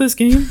care about this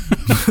game?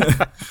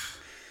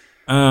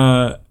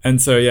 And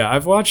so, yeah,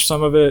 I've watched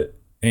some of it,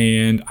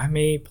 and I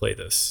may play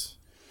this.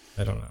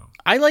 I don't know.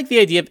 I like the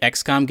idea of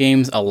XCOM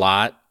games a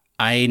lot.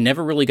 I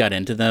never really got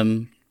into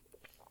them,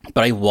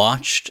 but I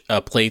watched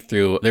a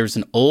playthrough. There's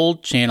an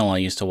old channel I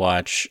used to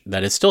watch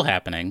that is still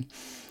happening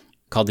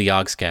called the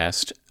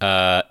Yogscast.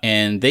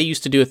 And they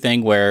used to do a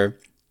thing where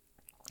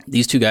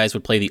these two guys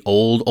would play the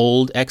old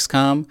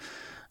XCOM,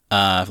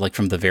 like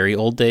from the very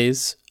old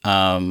days.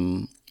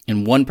 And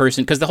one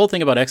person, because the whole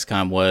thing about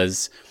XCOM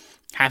was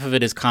half of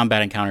it is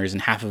combat encounters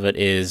and half of it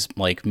is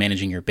like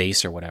managing your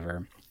base or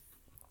whatever.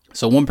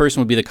 So one person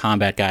would be the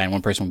combat guy and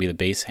one person would be the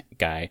base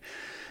guy.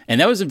 And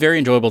that was very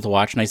enjoyable to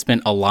watch. And I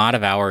spent a lot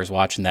of hours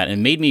watching that, and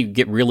it made me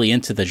get really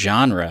into the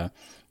genre.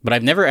 But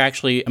I've never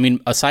actually, I mean,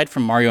 aside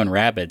from Mario and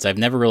Rabbids, I've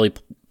never really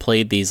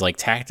played these like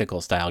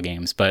tactical style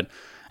games. But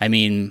I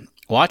mean,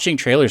 watching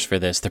trailers for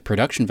this, the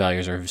production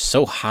values are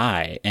so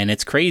high, and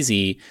it's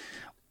crazy.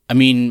 I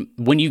mean,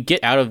 when you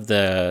get out of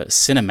the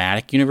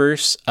cinematic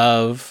universe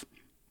of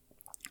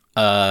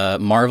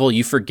Marvel,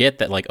 you forget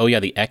that, like, oh yeah,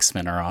 the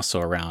X-Men are also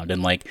around,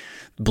 and like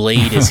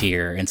Blade is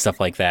here and stuff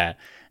like that.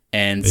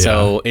 And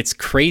so it's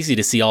crazy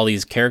to see all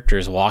these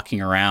characters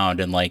walking around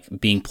and like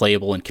being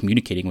playable and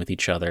communicating with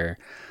each other.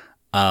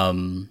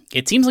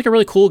 It seems like a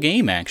really cool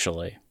game,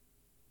 actually.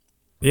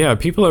 Yeah,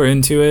 people are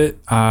into it.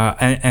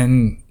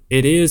 And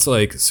it is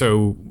like,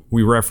 so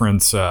we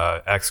reference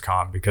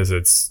XCOM because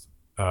it's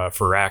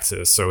for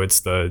Axis. So it's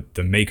the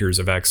makers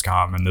of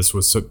XCOM. And this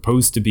was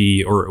supposed to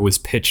be, or it was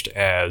pitched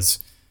as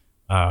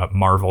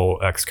Marvel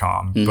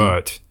XCOM.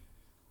 But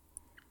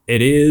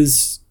it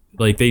is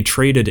like they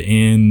traded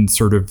in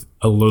sort of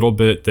a little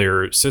bit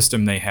their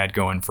system they had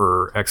going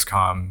for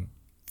XCOM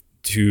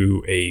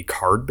to a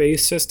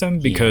card-based system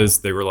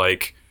because they were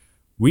like,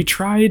 we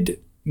tried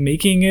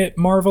making it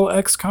Marvel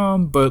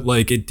XCOM, but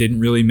like it didn't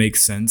really make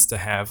sense to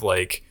have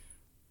like,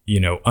 you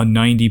know, a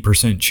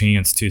 90%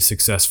 chance to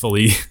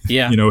successfully,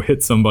 you know,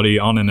 hit somebody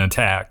on an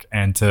attack,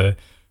 and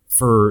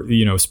for,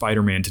 you know,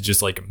 Spider-Man to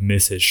just like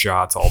miss his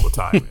shots all the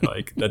time.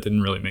 Like that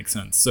didn't really make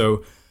sense.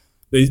 So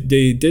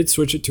they did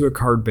switch it to a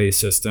card-based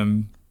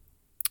system,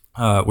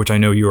 which I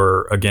know you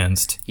are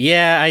against.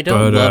 Yeah, I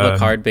don't love a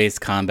card-based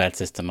combat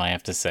system, I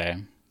have to say.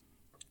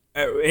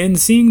 In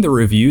seeing the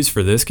reviews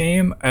for this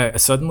game,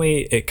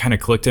 suddenly it kind of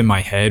clicked in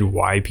my head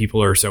why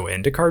people are so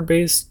into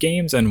card-based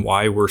games and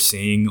why we're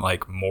seeing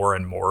like more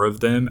and more of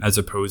them, as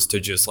opposed to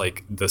just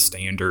like the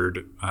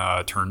standard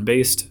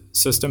turn-based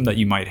system that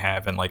you might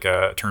have in like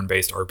a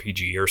turn-based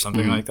RPG or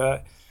something like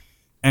that.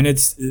 And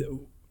it's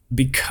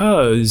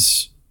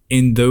because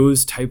in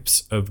those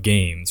types of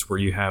games where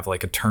you have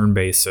like a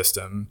turn-based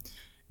system,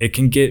 it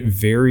can get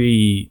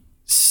very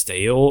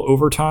stale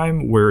over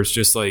time, where it's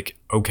just like,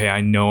 okay,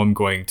 I know I'm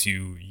going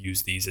to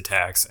use these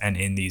attacks and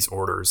in these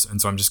orders, and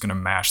so I'm just going to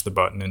mash the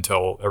button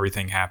until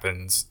everything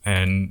happens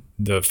and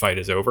the fight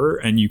is over,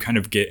 and you kind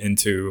of get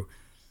into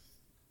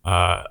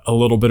a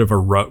little bit of a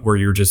rut where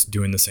you're just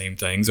doing the same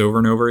things over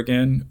and over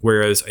again,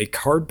 whereas a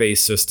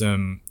card-based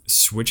system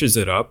switches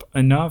it up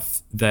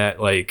enough that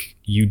like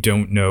you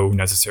don't know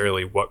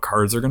necessarily what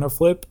cards are going to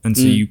flip, and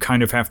so you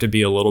kind of have to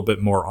be a little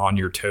bit more on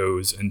your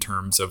toes in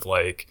terms of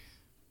like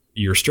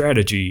your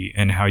strategy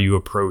and how you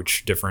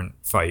approach different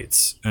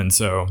fights. And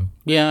so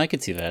yeah, I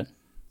could see that.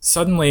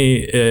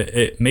 Suddenly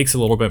it makes a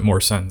little bit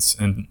more sense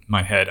in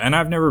my head. And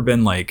I've never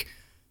been like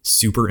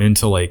super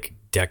into like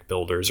deck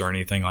builders or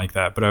anything like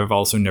that, but I've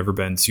also never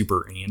been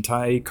super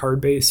anti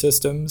card based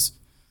systems.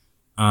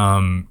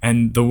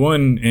 And the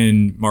one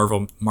in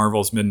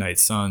Marvel's Midnight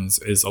Suns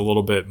is a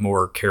little bit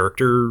more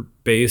character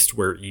based,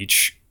 where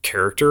each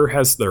character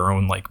has their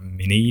own like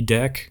mini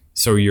deck.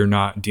 So you're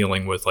not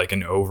dealing with like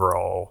an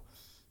overall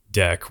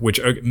deck, which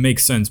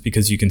makes sense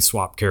because you can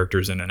swap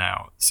characters in and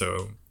out.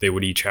 So they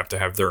would each have to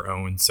have their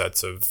own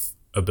sets of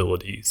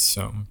abilities.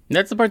 So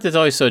that's the part that's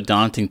always so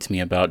daunting to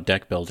me about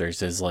deck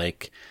builders, is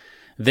like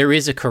there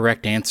is a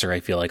correct answer,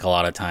 I feel like, a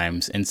lot of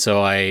times. And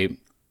so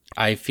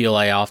I feel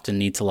I often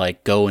need to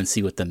like go and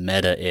see what the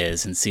meta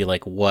is and see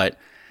like what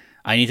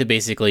I need to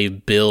basically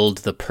build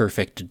the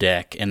perfect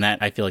deck. And that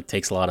I feel like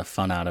takes a lot of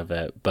fun out of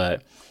it.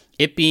 But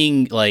it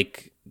being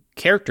like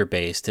character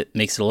based, it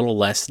makes it a little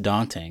less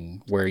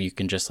daunting, where you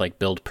can just like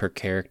build per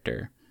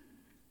character.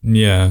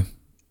 Yeah.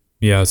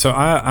 So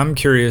I'm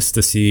curious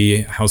to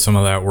see how some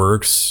of that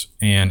works,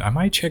 and I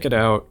might check it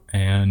out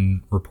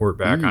and report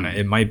back on it.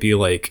 It might be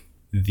like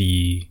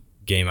the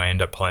game I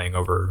end up playing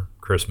over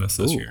Christmas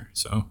this year.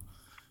 So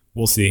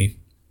we'll see.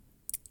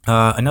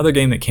 Another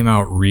game that came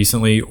out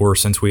recently, or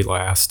since we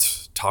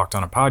last talked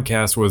on a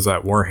podcast, was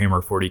that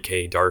Warhammer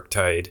 40k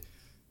Darktide.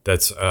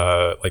 That's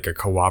like a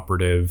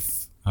cooperative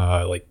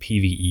like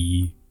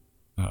PvE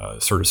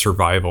sort of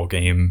survival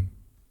game,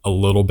 a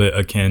little bit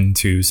akin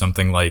to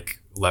something like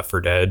Left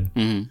 4 Dead.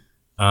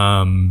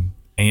 And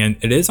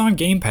it is on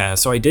Game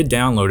Pass, so I did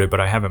download it, but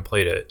I haven't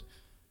played it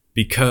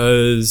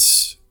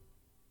because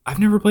I've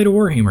never played a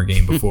Warhammer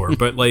game before.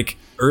 But like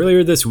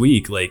earlier this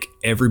week, like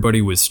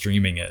everybody was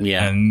streaming it,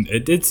 and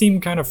it did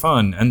seem kind of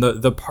fun. And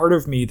the part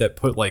of me that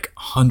put like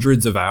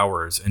hundreds of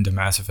hours into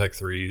Mass Effect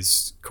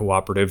 3's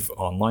cooperative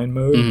online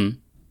mode,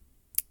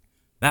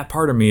 that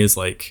part of me is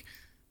like,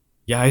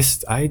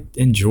 I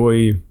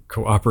enjoy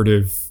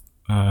cooperative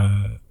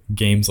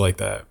games like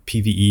that,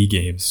 PvE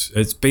games.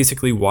 It's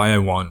basically why I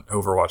want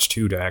Overwatch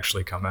 2 to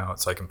actually come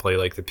out, so I can play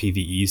like the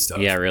PvE stuff.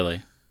 Yeah,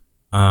 really.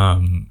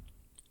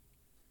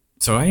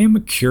 So I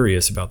am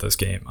curious about this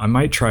game. I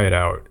might try it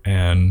out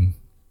and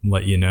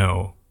let you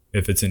know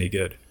if it's any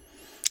good.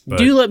 But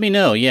do let me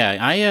know. Yeah,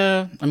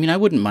 I mean, I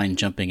wouldn't mind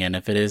jumping in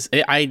if it is.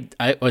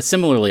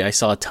 Similarly, I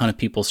saw a ton of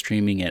people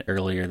streaming it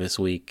earlier this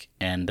week,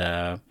 and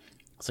I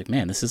was like,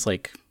 man, this is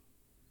like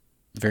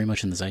very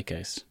much in the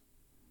zeitgeist.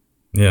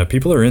 Yeah,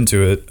 people are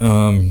into it.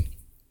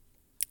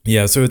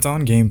 Yeah, so it's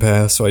on Game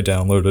Pass, so I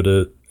downloaded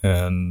it,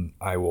 and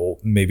I will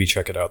maybe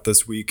check it out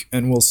this week,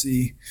 and we'll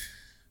see.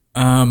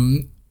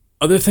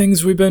 Other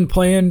things we've been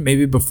playing,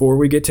 maybe before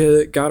we get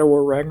to God of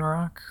War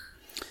Ragnarok?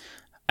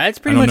 That's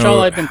pretty much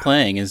all I've been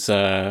playing is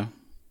God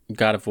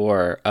of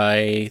War.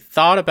 I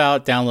thought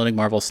about downloading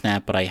Marvel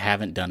Snap, but I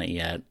haven't done it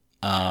yet.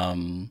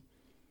 And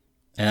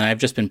I've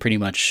just been pretty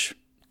much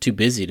too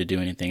busy to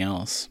do anything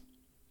else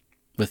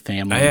with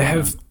family.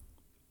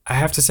 I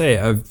have to say,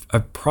 I've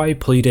probably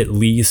played at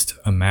least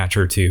a match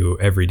or two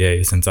every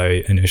day since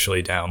I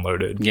initially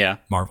downloaded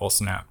Marvel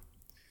Snap.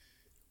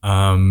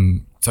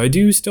 So I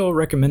do still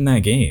recommend that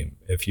game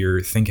if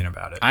you're thinking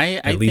about it. I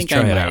think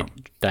I might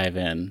dive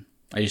in.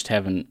 I just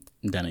haven't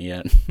done it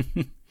yet.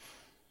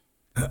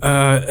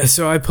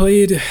 So I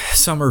played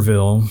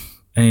Somerville,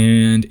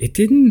 and it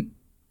didn't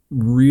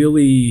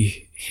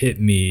really hit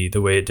me the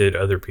way it did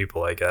other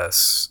people, I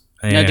guess.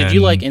 And now, did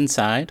you like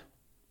Inside?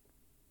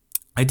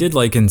 I did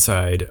like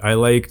Inside. I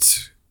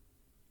liked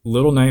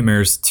Little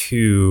Nightmares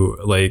 2,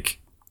 like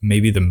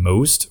maybe the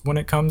most when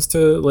it comes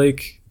to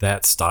like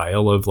that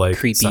style of like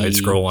creepy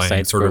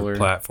side-scrolling sort of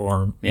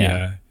platform.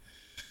 Yeah.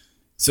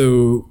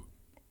 So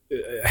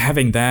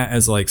having that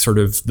as like sort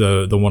of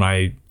the one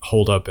I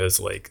hold up as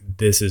like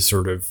this is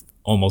sort of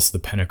almost the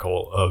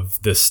pinnacle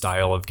of this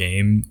style of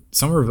game.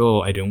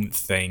 Somerville, I don't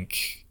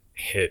think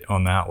hit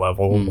on that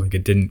level. Like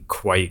it didn't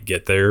quite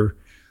get there.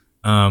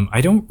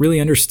 I don't really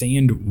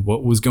understand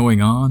what was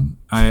going on.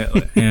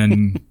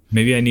 And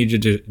maybe I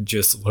needed to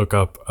just look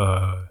up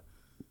a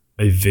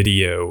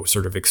video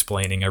sort of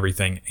explaining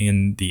everything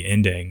in the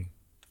ending.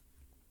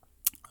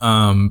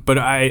 But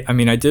I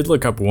mean, I did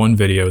look up one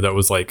video that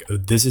was like,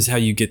 this is how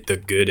you get the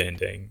good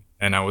ending.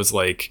 And I was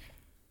like,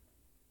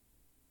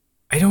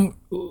 I don't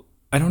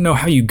know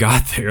how you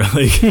got there.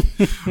 Like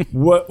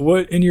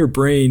what in your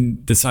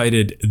brain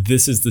decided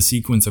this is the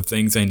sequence of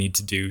things I need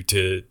to do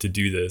to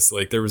do this?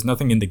 Like there was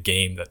nothing in the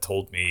game that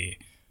told me,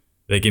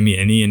 that gave me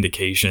any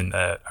indication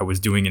that I was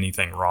doing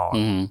anything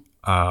wrong.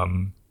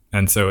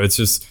 And so it's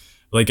just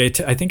like, I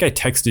think I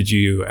texted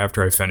you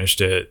after I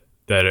finished it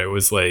that it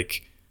was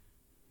like,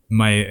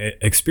 my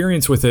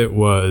experience with it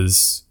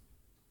was,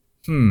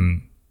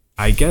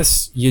 I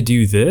guess you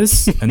do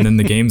this. And then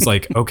the game's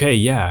like, okay,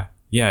 yeah,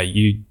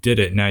 you did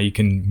it. Now you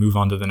can move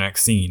on to the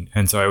next scene.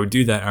 And so I would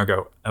do that and I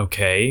go,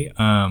 okay,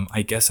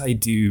 I guess I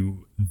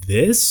do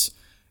this.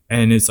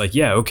 And it's like,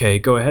 yeah, okay,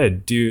 go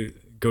ahead,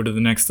 go to the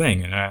next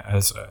thing.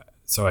 And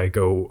so I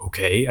go,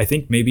 okay, I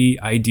think maybe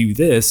I do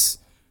this.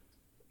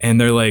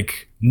 And they're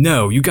like,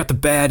 no, you got the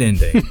bad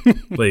ending.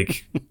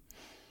 Like,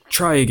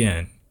 try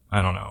again.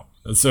 I don't know.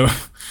 So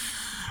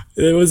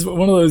it was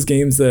one of those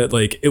games that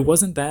like, it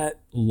wasn't that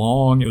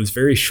long. It was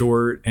very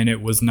short, and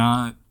it was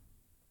not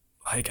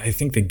like, I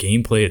think the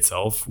gameplay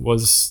itself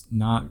was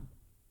not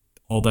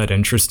all that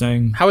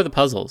interesting. How are the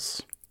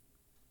puzzles?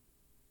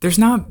 There's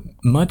not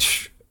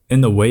much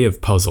in the way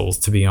of puzzles,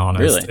 to be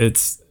honest. Really?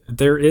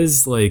 There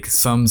is like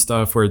some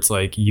stuff where it's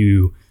like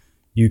you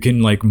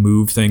can like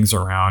move things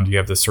around. You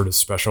have this sort of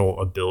special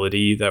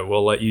ability that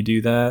will let you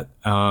do that.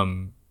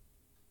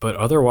 But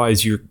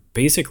otherwise you're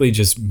basically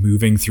just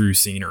moving through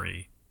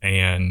scenery,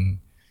 and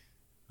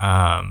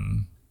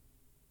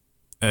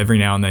every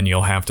now and then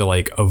you'll have to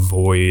like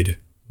avoid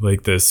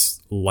like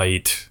this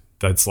light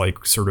that's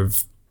like sort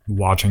of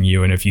watching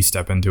you, and if you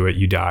step into it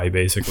you die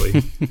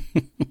basically.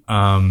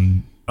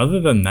 Other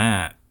than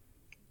that,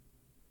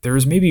 there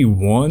was maybe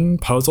one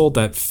puzzle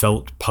that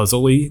felt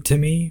puzzly to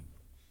me.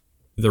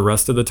 The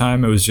rest of the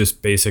time it was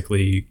just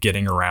basically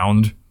getting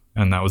around,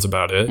 and that was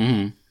about it.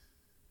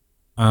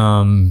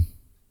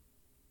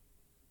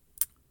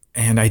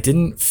 And I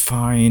didn't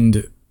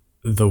find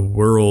the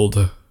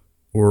world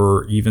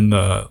or even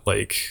the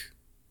like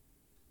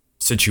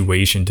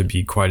situation to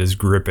be quite as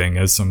gripping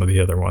as some of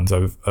the other ones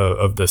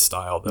of this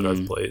style that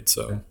I've played.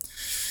 So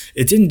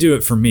it didn't do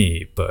it for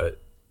me,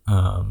 but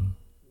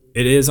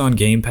it is on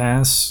Game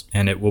Pass,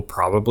 and it will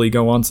probably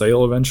go on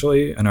sale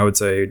eventually. And I would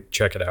say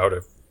check it out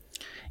if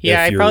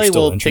I probably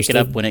will pick it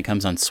up when it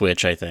comes on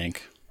Switch, I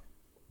think.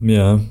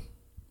 Yeah.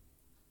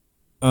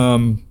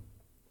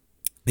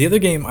 The other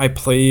game I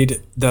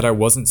played that I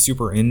wasn't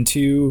super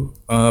into,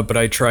 but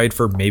I tried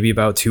for maybe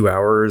about 2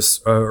 hours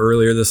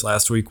earlier this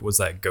last week, was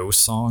that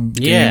Ghost Song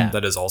game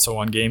that is also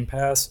on Game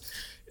Pass.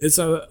 It's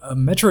a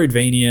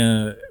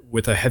Metroidvania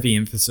with a heavy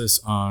emphasis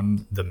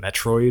on the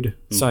Metroid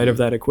side of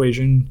that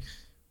equation.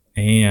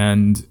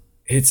 And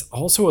it's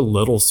also a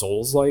little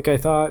Souls-like, I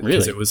thought,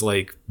 because it was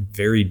like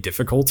very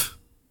difficult.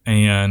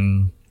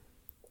 and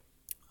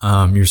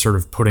you're sort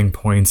of putting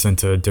points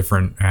into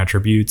different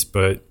attributes,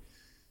 but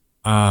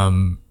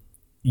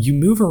you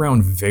move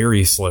around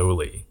very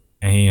slowly.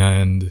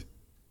 And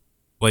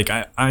like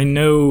I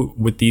know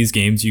with these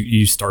games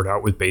you start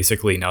out with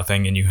basically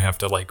nothing, and you have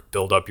to like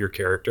build up your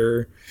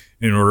character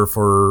in order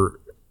for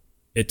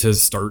it to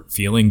start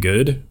feeling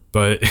good.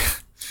 But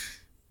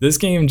this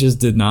game just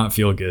did not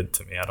feel good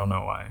to me. I don't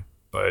know why,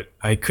 but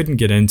I couldn't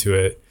get into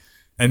it.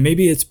 And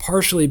maybe it's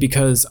partially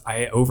because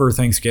over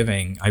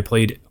Thanksgiving, I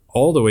played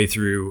all the way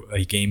through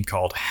a game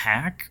called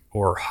Hack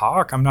or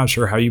Hawk. I'm not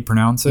sure how you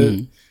pronounce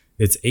it.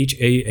 It's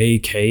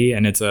Haak,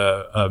 and it's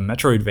a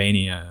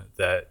Metroidvania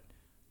that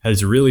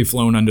has really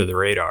flown under the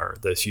radar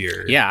this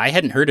year. Yeah, I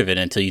hadn't heard of it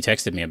until you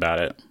texted me about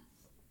it.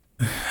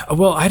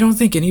 Well, I don't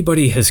think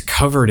anybody has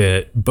covered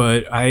it,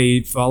 but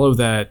I follow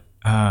that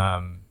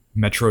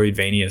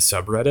Metroidvania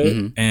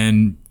subreddit,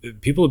 and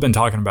people have been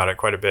talking about it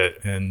quite a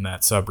bit in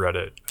that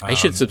subreddit. I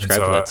should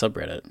subscribe to that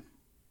subreddit.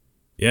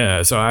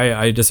 Yeah, so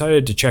I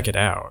decided to check it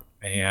out,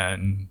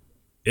 and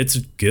it's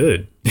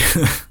good.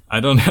 I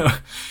don't know.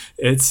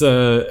 It's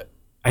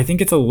I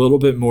think it's a little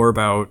bit more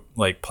about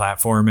like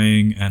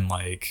platforming and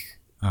like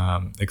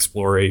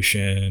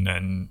exploration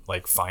and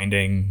like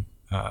finding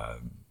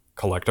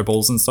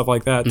collectibles and stuff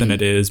like that than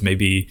it is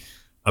maybe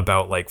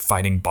about like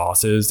fighting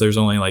bosses. There's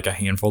only like a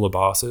handful of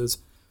bosses.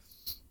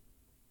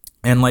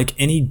 And like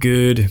any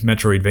good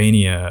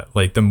Metroidvania,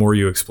 like the more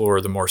you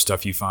explore, the more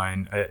stuff you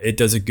find. It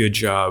does a good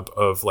job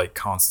of like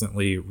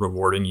constantly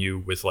rewarding you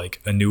with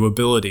like a new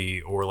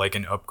ability or like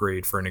an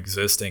upgrade for an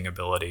existing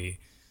ability.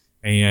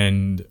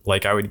 And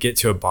like I would get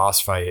to a boss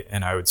fight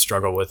and I would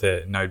struggle with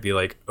it, and I'd be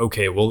like,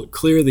 okay, well,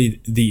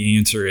 clearly the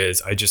answer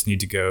is I just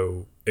need to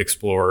go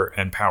explore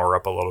and power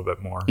up a little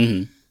bit more.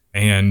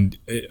 And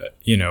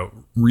you know,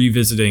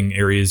 revisiting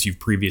areas you've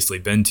previously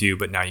been to,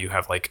 but now you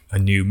have like a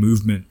new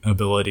movement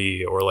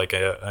ability or like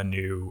a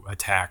new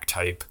attack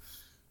type,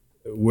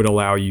 would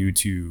allow you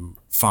to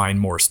find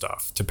more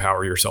stuff to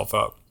power yourself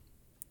up.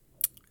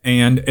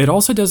 And it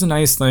also does a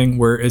nice thing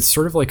where it's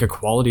sort of like a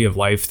quality of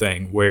life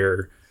thing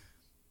where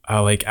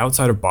like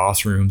outside of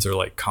boss rooms or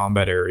like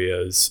combat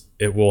areas,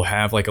 it will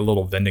have like a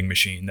little vending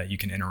machine that you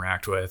can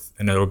interact with,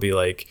 and it'll be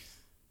like,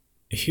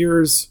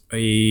 here's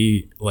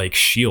a like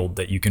shield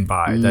that you can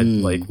buy that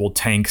like will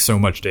tank so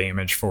much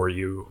damage for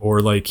you,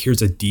 or like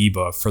here's a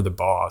debuff for the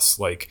boss.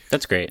 Like,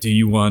 that's great. Do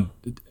you want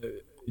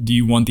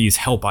these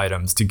help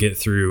items to get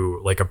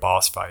through like a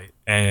boss fight?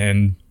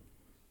 And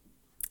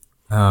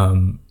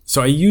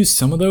so I use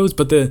some of those,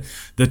 but the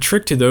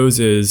trick to those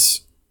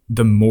is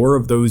the more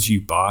of those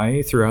you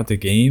buy throughout the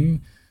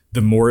game,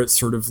 the more it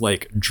sort of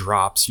like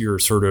drops your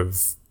sort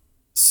of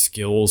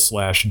skill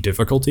 /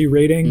 difficulty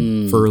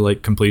rating for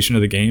like completion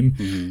of the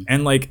game.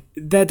 And like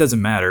that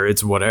doesn't matter,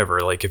 it's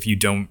whatever. Like if you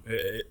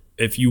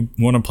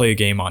want to play a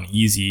game on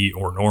easy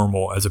or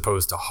normal as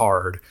opposed to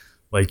hard,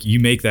 like you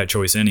make that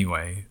choice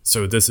anyway.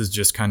 So this is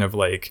just kind of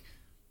like,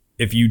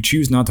 if you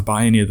choose not to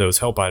buy any of those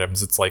help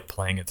items, it's like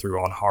playing it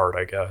through on hard,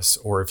 I guess.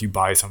 Or if you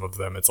buy some of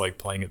them, it's like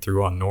playing it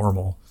through on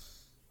normal.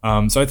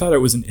 So I thought it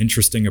was an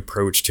interesting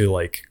approach to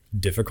like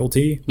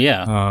difficulty.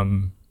 Yeah.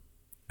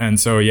 And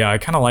so, yeah, I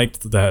kind of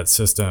liked that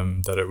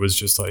system, that it was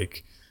just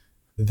like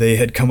they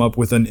had come up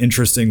with an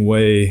interesting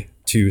way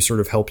to sort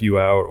of help you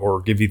out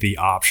or give you the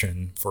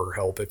option for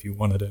help if you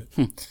wanted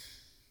it.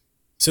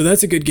 So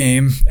that's a good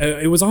game.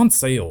 It was on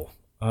sale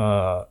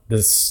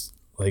this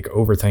like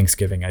over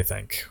Thanksgiving, I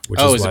think.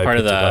 Is it part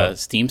of the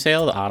Steam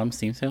sale, the autumn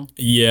Steam sale?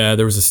 Yeah,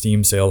 there was a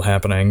Steam sale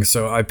happening.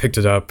 So I picked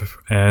it up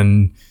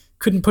and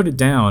couldn't put it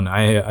down.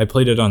 I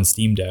played it on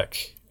Steam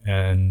Deck.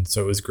 And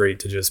so it was great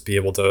to just be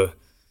able to,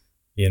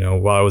 you know,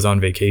 while I was on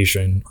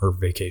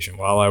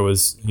while I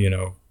was, you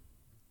know,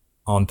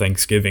 on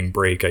Thanksgiving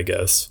break, I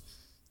guess,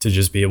 to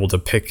just be able to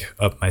pick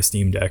up my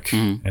Steam Deck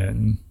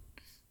and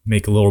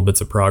make little bits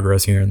of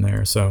progress here and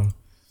there. So,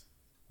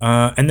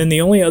 and then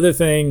the only other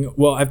thing,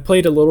 well, I've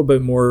played a little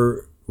bit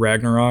more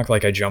Ragnarok.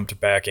 Like I jumped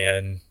back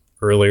in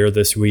earlier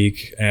this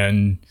week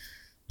and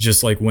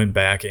just like went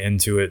back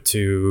into it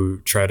to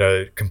try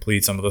to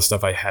complete some of the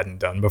stuff I hadn't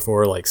done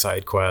before, like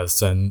side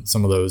quests and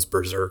some of those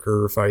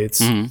berserker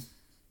fights.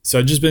 So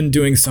I've just been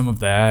doing some of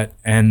that.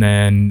 And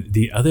then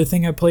the other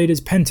thing I played is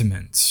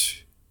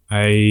Pentiment.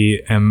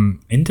 I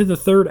am into the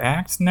third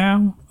act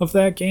now of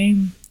that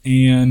game.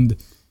 And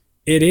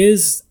it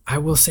is, I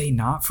will say,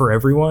 not for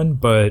everyone,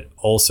 but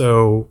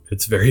also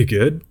it's very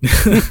good.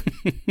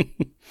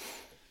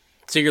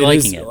 So you're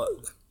liking it?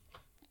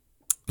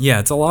 Yeah,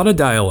 it's a lot of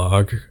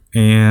dialogue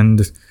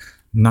and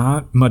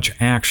not much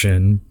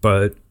action,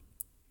 but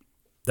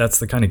that's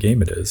the kind of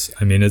game it is.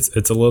 I mean,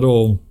 it's a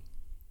little,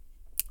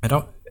 I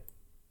don't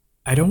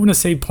want to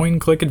say point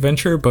and click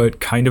adventure,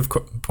 but kind of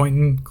point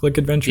and click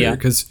adventure,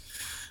 because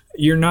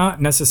you're not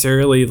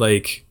necessarily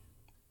like,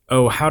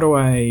 oh, how do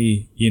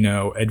I, you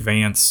know,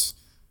 advance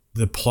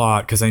the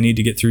plot because I need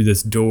to get through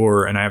this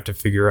door and I have to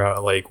figure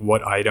out like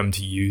what item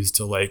to use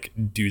to like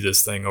do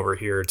this thing over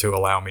here to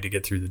allow me to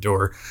get through the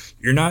door.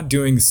 You're not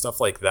doing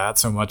stuff like that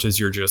so much as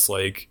you're just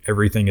like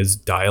everything is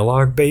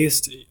dialogue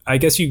based. I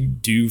guess you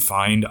do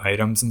find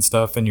items and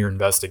stuff in your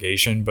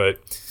investigation, but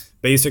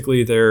basically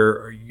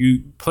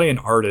you play an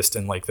artist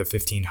in like the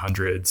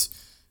 1500s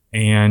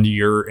and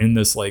you're in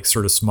this like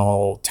sort of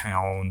small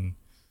town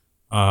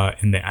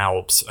in the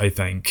Alps, I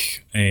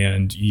think,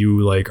 and you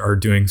like are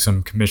doing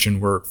some commission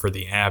work for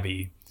the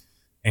Abbey,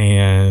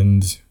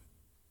 and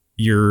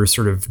you're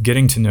sort of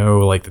getting to know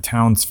like the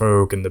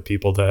townsfolk and the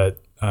people that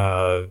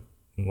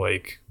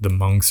like the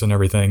monks and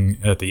everything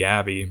at the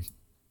Abbey,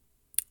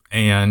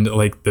 and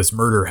like this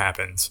murder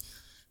happens,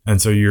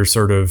 and so you're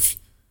sort of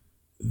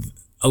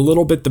a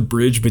little bit the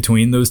bridge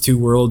between those two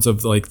worlds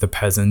of like the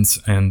peasants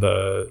and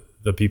the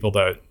people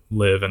that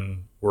live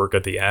and work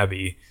at the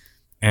Abbey.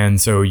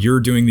 And so you're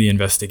doing the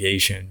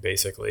investigation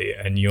basically,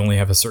 and you only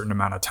have a certain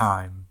amount of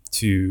time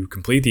to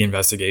complete the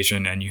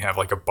investigation, and you have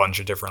like a bunch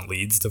of different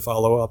leads to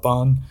follow up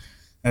on.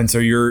 And so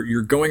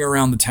you're going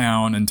around the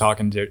town and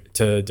talking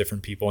to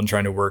different people and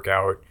trying to work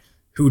out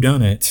who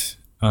done it.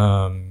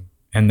 And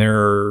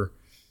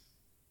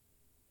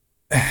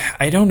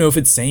I don't know if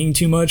it's saying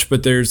too much,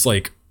 but there's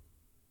like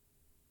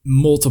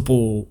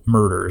multiple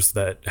murders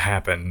that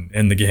happen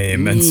in the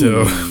game. And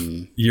so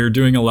you're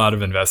doing a lot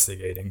of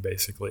investigating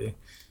basically.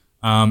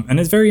 And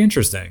it's very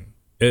interesting.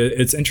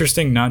 It's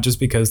interesting not just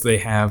because they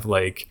have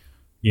like,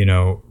 you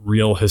know,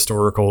 real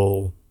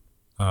historical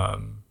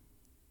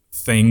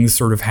things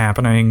sort of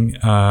happening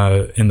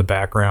in the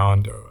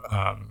background,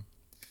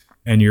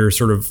 and you're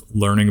sort of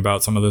learning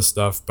about some of this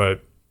stuff,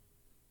 but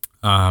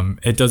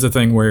it does a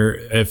thing where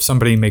if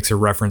somebody makes a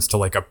reference to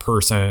like a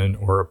person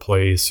or a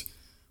place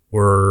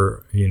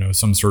or, you know,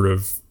 some sort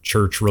of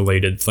church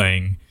related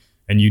thing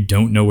and you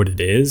don't know what it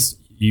is,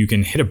 you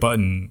can hit a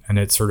button and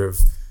it's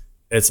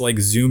like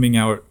zooming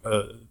out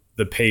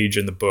the page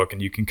in the book,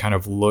 and you can kind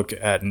of look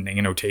at an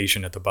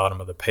annotation at the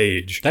bottom of the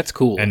page. That's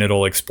cool. And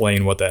it'll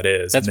explain what that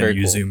is. That's and then very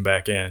you cool. Zoom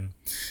back in.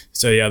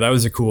 So yeah, that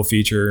was a cool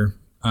feature.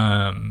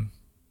 I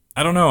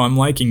don't know. I'm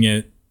liking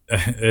it.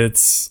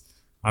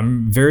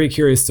 I'm very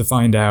curious to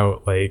find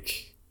out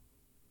like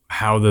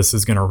how this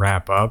is going to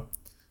wrap up.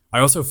 I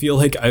also feel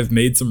like I've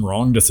made some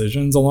wrong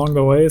decisions along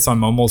the way. So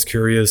I'm almost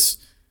curious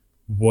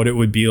what it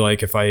would be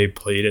like if I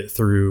played it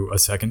through a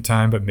second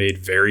time but made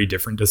very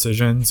different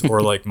decisions,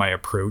 or like my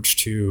approach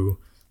to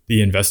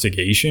the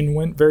investigation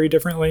went very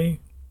differently.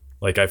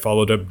 Like I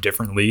followed up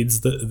different leads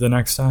the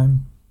next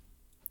time.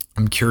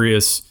 I'm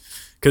curious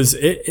because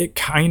it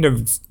kind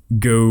of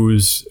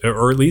goes,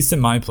 or at least in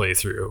my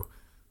playthrough,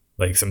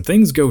 like some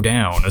things go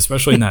down,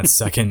 especially in that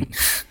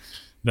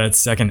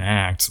second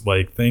act.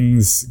 Like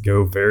things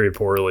go very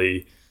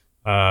poorly,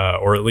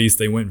 or at least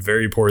they went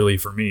very poorly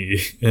for me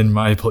in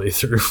my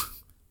playthrough.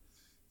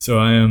 So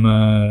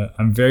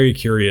I'm very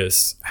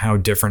curious how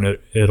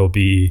different it'll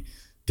be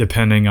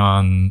depending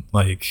on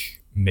like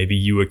maybe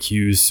you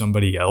accuse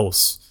somebody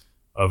else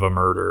of a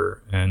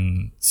murder,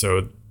 and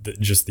so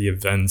just the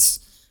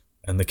events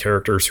and the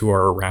characters who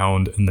are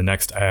around in the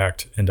next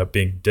act end up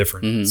being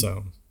different. Mm-hmm.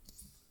 So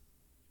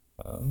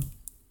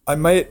I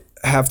might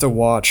have to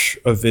watch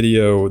a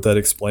video that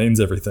explains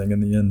everything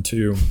in the end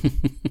too.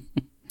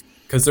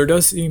 Because there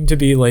does seem to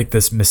be like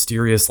this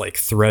mysterious like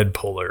thread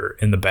puller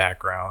in the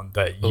background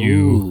that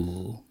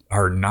you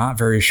are not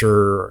very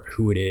sure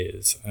who it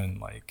is.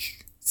 And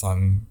like, so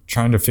I'm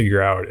trying to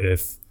figure out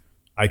if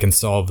I can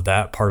solve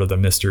that part of the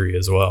mystery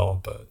as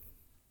well. But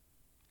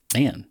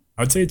man,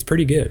 I would say it's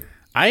pretty good.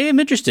 I am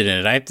interested in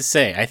it, I have to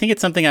say. I think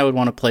it's something I would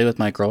want to play with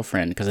my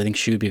girlfriend because I think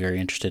she would be very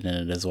interested in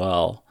it as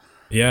well.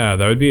 Yeah,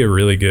 that would be a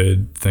really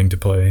good thing to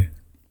play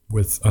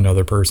with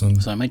another person.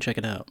 So I might check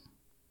it out.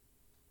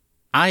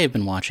 I have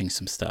been watching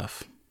some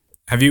stuff.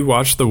 Have you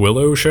watched The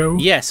Willow Show?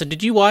 Yeah, so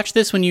did you watch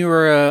this when you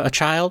were a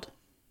child?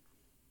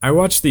 I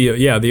watched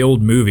the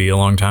old movie a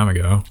long time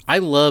ago. I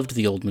loved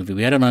the old movie.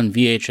 We had it on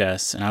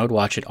VHS, and I would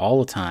watch it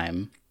all the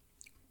time.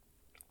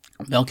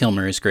 Val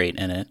Kilmer is great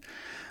in it.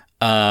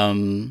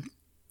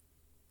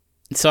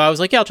 So I was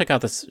like, yeah, I'll check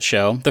out this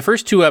show. The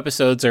first 2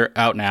 episodes are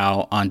out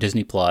now on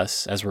Disney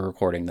Plus as we're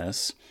recording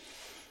this.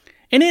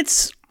 And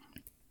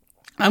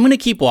I'm going to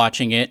keep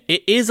watching it.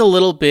 It is a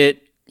little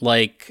bit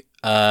like,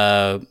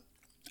 I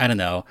don't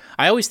know.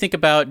 I always think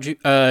about,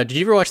 did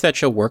you ever watch that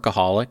show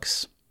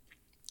Workaholics?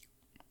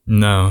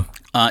 No.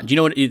 Do you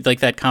know what, like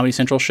that Comedy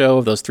Central show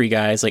of those 3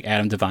 guys, like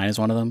Adam Devine is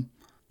one of them?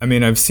 I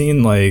mean, I've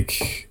seen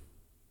like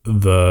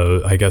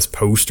the, I guess,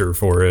 poster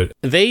for it.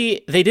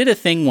 They did a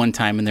thing one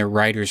time in their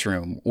writer's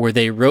room where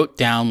they wrote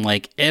down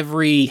like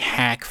every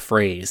hack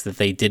phrase that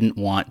they didn't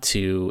want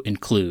to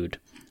include.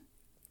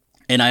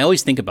 And I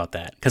always think about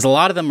that because a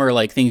lot of them are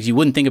like things you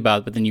wouldn't think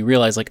about, but then you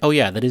realize like, oh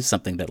yeah, that is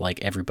something that like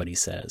everybody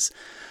says.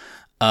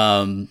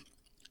 And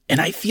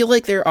I feel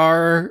like there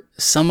are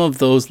some of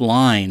those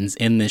lines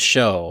in this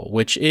show,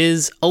 which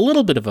is a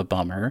little bit of a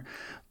bummer,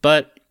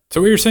 but So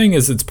what you're saying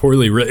is it's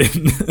poorly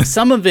written.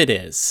 Some of it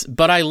is,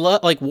 but I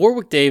love like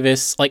Warwick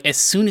Davis. Like as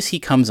soon as he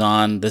comes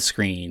on the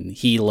screen,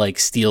 he like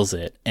steals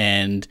it,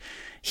 and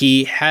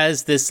he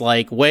has this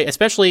like way.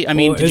 Especially, I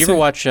mean, did you ever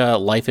watch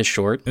Life is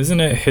Short? Isn't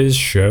it his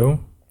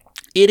show?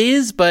 It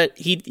is, but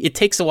it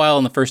takes a while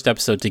in the first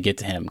episode to get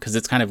to him because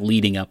it's kind of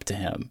leading up to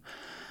him.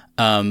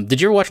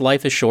 Did you ever watch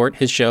Life is Short?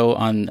 His show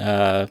on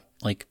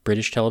like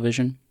British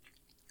television?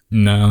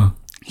 No.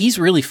 He's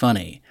really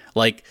funny.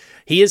 Like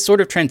he has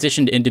sort of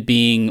transitioned into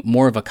being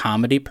more of a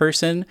comedy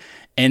person.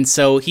 And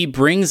so he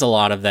brings a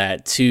lot of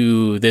that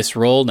to this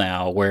role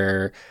now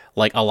where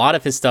like a lot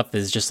of his stuff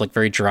is just like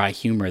very dry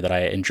humor that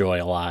I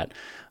enjoy a lot.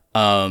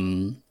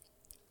 And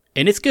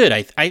it's good.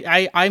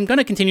 I'm going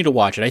to continue to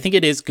watch it. I think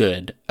it is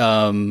good.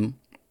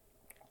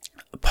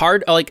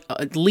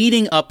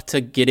 Leading up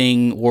to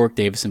getting Warwick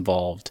Davis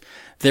involved,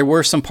 there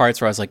were some parts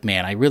where I was like,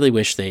 man, I really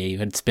wish they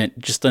had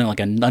done like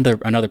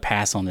another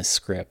pass on this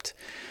script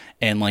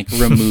and like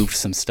removed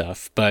some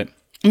stuff. But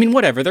I mean,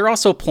 whatever. They're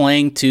also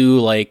playing to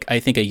like, I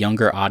think a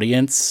younger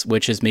audience,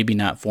 which is maybe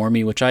not for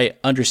me, which I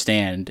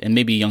understand. And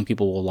maybe young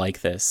people will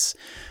like this,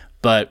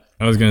 but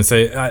I was gonna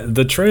say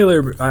the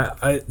trailer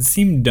it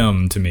seemed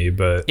dumb to me,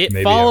 but it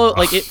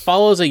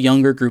follows a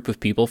younger group of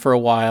people for a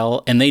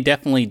while, and they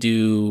definitely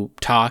do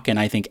talk and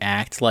I think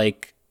act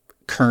like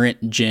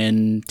current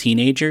gen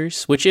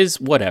teenagers, which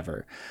is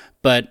whatever.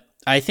 But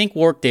I think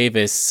Warwick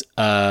Davis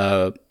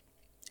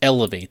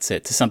elevates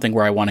it to something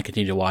where I want to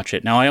continue to watch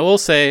it. Now, I will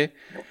say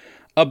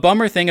a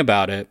bummer thing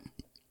about it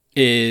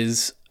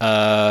is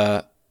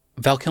Val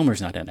Kilmer's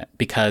not in it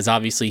because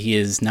obviously he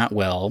is not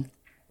well.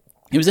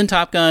 He was in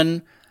Top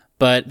Gun,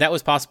 but that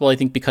was possible, I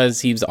think,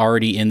 because he was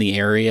already in the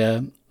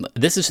area.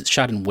 This is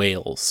shot in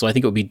Wales, so I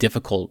think it would be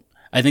difficult.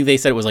 I think they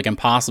said it was like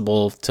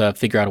impossible to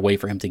figure out a way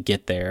for him to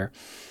get there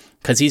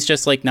because he's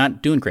just like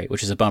not doing great,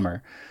 which is a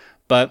bummer.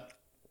 But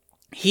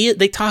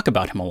they talk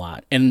about him a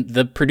lot, and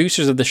the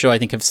producers of the show I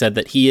think have said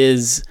that he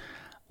is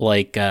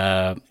like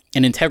an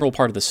integral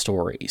part of the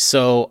story.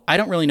 So I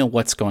don't really know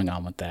what's going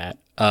on with that.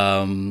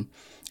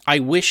 I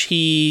wish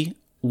he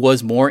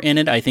was more in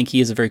it. I think he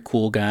is a very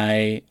cool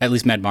guy. At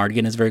least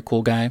Madmartigan is a very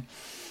cool guy.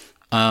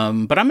 But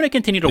I'm going to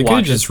continue to watch it. They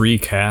could just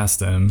recast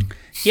him.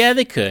 Yeah,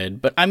 they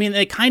could. But I mean,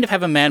 they kind of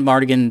have a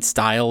Madmartigan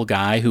style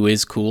guy who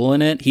is cool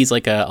in it. He's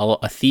like a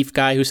thief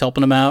guy who's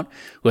helping him out,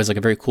 who has like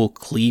a very cool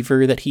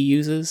cleaver that he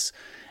uses.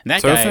 And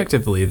that guy,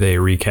 effectively, they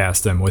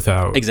recast him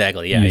without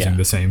using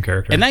the same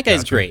character. And that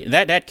guy's great.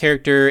 That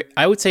character,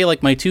 I would say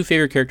like my two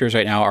favorite characters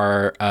right now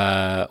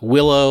are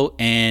Willow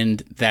and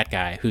that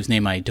guy whose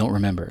name I don't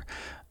remember.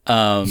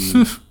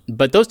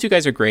 But those two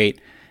guys are great.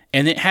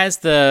 And it has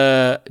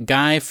the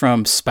guy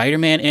from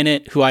Spider-Man in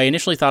it, who I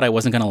initially thought I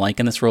wasn't going to like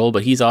in this role,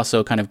 but he's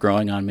also kind of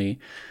growing on me.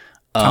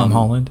 Tom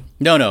Holland?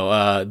 No,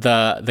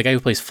 the guy who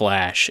plays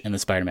Flash in the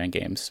Spider-Man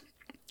games,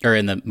 or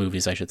in the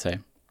movies, I should say.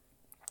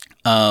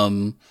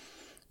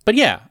 But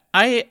yeah,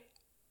 I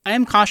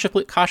am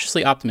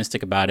cautiously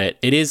optimistic about it.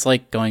 It is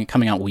like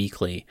coming out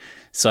weekly,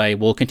 so I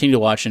will continue to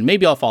watch, and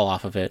maybe I'll fall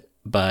off of it.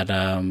 But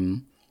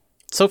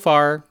so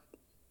far,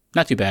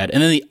 not too bad.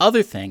 And then the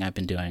other thing I've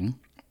been doing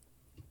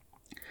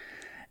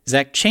is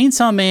that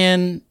Chainsaw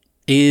Man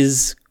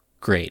is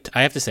great.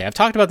 I have to say, I've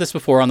talked about this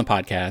before on the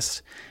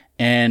podcast,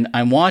 and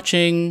I'm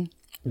watching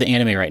the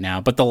anime right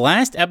now. But the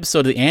last episode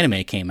of the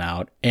anime came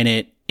out, and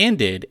it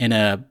ended in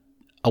a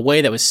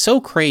way that was so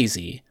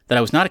crazy that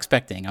I was not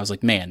expecting. I was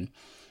like, man,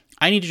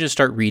 I need to just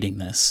start reading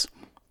this.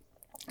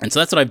 And so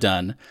that's what I've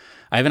done.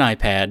 I have an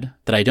iPad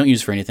that I don't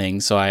use for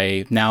anything, so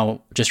I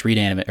now just read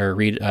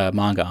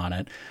manga on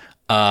it.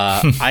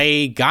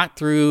 I got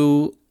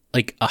through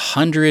like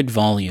 100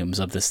 volumes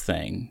of this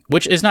thing,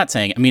 which is not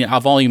saying, I mean,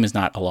 a volume is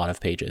not a lot of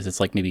pages.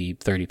 It's like maybe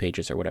 30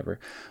 pages or whatever.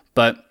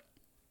 But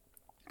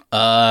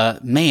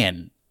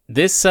man,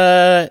 this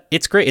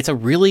it's great. It's a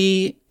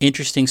really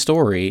interesting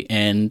story,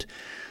 and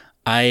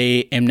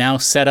I am now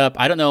set up.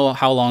 I don't know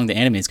how long the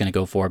anime is going to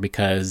go for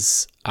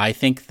because I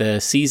think the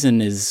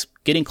season is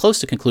getting close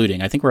to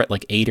concluding. I think we're at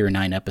like 8 or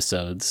 9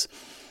 episodes.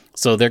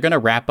 So they're going to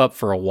wrap up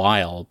for a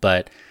while,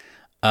 but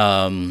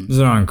is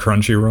it on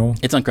Crunchyroll?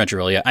 It's on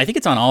Crunchyroll, yeah. I think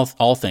it's on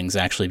all things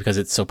actually because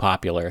it's so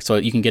popular. So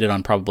you can get it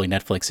on probably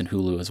Netflix and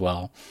Hulu as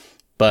well.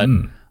 But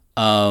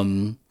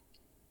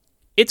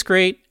it's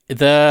great.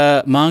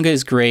 The manga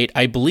is great.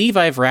 I believe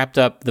I've wrapped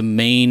up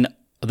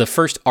the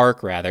first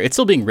arc, rather. It's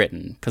still being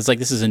written because like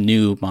this is a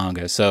new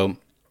manga. So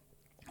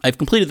I've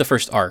completed the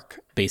first arc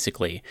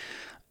basically.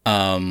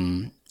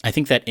 I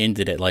think that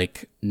ended at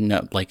like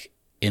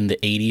in the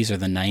 80s or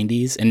the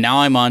 90s, and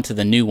now I'm on to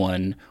the new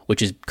one,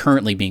 which is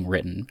currently being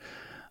written,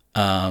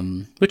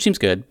 which seems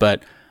good.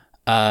 But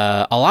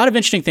a lot of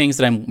interesting things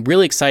that I'm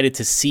really excited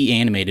to see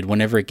animated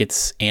whenever it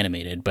gets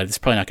animated, but it's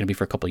probably not going to be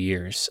for a couple of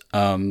years.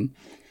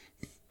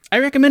 I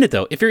recommend it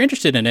though. If you're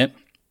interested in it,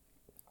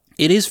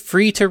 it is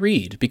free to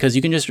read because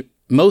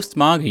most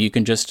manga you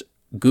can just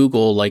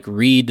Google like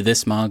read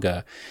this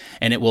manga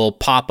and it will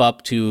pop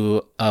up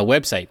to a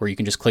website where you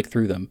can just click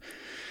through them.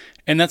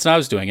 And that's what I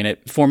was doing. And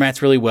it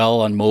formats really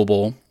well on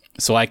mobile.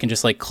 so I can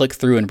just like click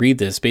through and read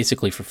this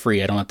basically for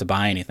free. I don't have to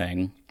buy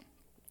anything.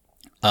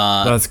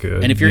 That's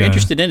good. And if you're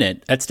interested in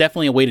it, that's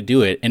definitely a way to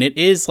do it. And it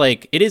is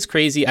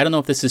crazy. I don't know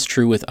if this is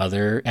true with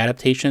other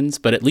adaptations,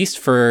 but at least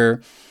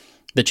for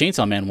the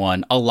Chainsaw Man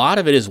one, a lot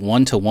of it is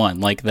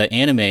 1-to-1. Like the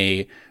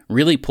anime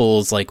really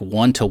pulls like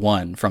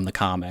 1-to-1 from the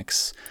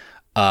comics.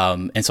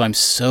 And so I'm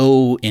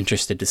so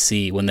interested to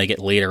see when they get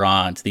later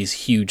on to these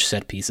huge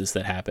set pieces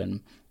that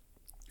happen.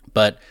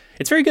 But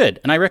it's very good,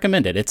 and I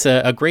recommend it. It's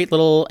a great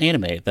little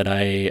anime that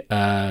I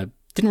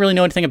didn't really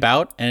know anything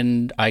about,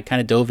 and I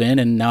kind of dove in,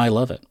 and now I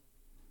love it.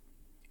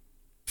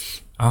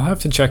 I'll have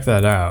to check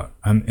that out.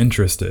 I'm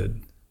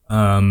interested.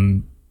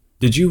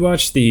 Did you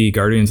watch the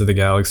Guardians of the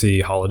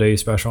Galaxy holiday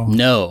special?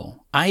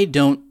 No, I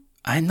don't.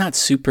 I don't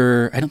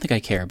think I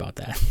care about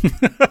that.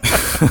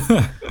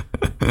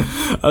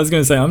 I was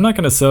going to say, I'm not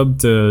going to sub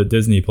to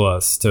Disney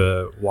Plus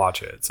to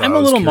watch it. So I'm a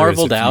little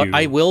marveled out.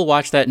 I will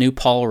watch that new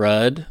Paul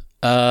Rudd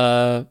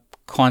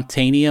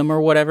Quantanium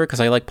or whatever, because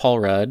I like Paul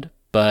Rudd.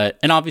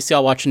 And obviously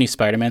I'll watch any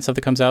Spider-Man stuff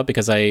that comes out,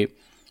 because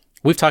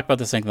we've talked about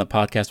this thing on the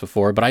podcast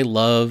before, but I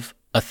love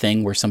a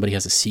thing where somebody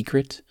has a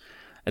secret.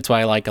 That's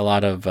why I like a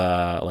lot of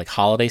like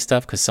holiday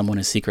stuff, because someone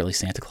is secretly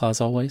Santa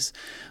Claus always.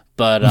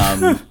 But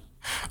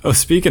oh,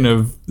 speaking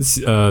of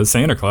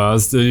Santa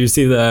Claus, did you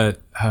see that?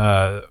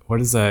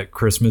 What is that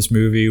Christmas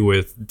movie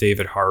with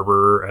David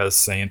Harbour as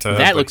Santa?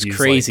 That looks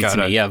crazy to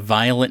me. Yeah,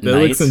 Violent Night. That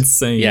looks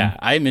insane. Yeah,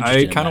 I'm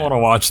interested. I kind of want to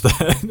watch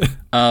that.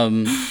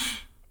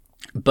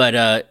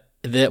 But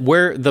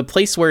the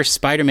place where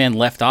Spider-Man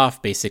left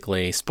off,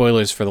 basically,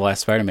 spoilers for the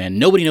last Spider-Man,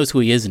 nobody knows who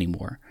he is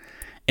anymore.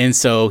 And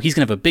so he's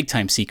going to have a big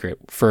time secret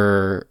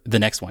for the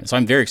next one. So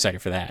I'm very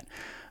excited for that.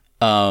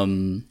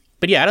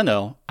 But yeah, I don't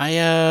know.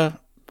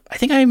 I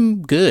think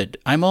I'm good.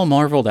 I'm all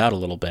marveled out a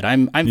little bit.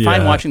 I'm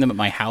fine watching them at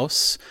my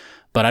house,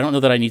 but I don't know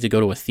that I need to go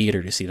to a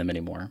theater to see them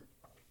anymore.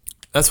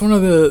 That's one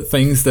of the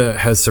things that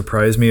has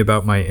surprised me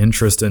about my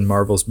interest in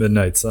Marvel's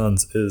Midnight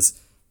Suns is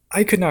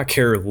I could not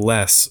care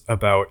less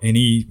about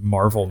any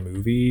Marvel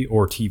movie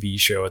or TV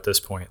show at this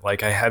point.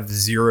 Like, I have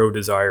zero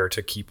desire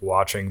to keep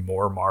watching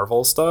more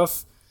Marvel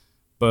stuff,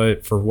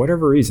 but for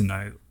whatever reason,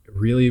 I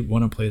really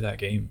want to play that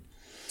game.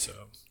 So,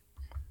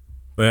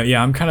 but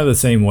yeah, I'm kind of the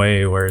same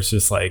way where it's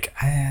just like,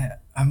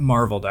 I'm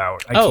marveled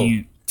out. I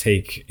can't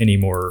take any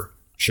more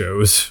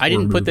shows. I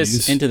didn't put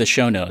this into the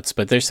show notes,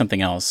 but there's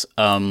something else.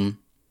 Did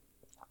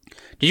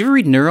you ever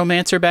read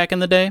Neuromancer back in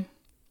the day?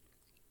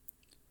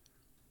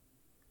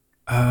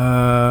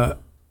 I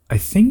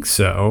think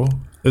so.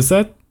 Is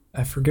that,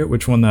 I forget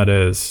which one that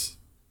is.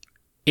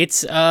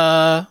 It's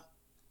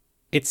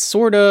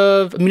sort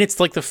of, I mean, it's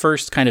like the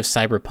first kind of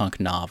cyberpunk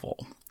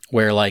novel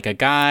where like a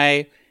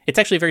guy, it's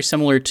actually very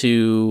similar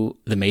to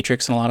The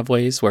Matrix in a lot of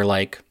ways, where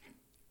like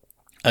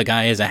a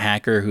guy is a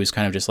hacker who's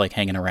kind of just like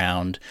hanging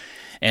around,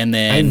 and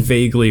then I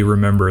vaguely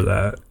remember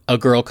that a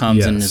girl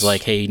comes and is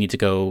like, "Hey, we need to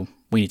go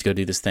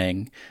do this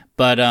thing."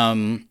 But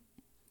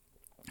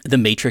The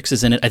Matrix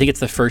is in it. I think it's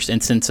the first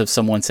instance of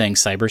someone saying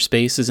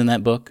cyberspace is in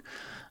that book,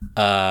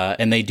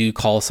 and they do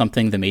call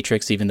something The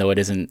Matrix, even though it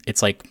isn't.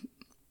 It's like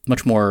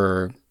much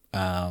more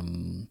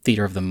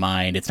theater of the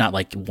mind. It's not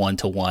like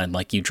 1-to-1,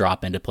 like you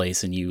drop into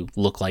place and you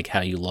look like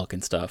how you look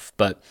and stuff.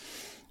 But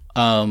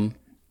some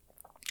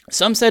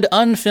said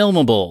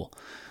unfilmable,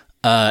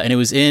 and it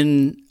was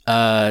in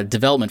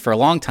development for a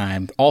long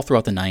time, all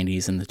throughout the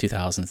 90s and the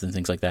 2000s and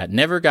things like that.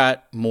 Never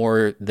got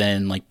more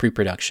than like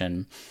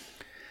pre-production.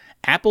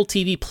 Apple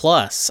TV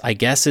Plus, I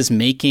guess, is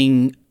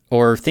making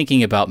or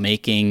thinking about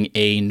making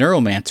a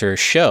Neuromancer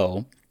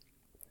show.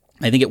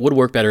 I think it would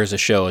work better as a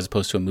show as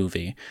opposed to a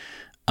movie.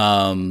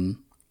 And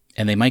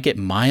they might get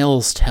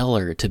Miles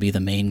Teller to be the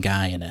main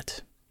guy in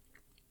it.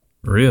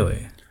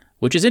 Really?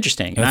 Which is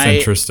interesting. That's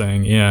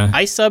interesting, yeah.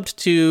 I subbed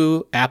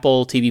to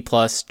Apple TV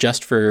Plus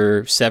just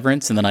for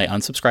Severance, and then I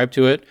unsubscribed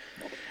to it.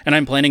 And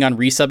I'm planning on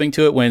resubbing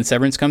to it when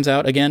Severance comes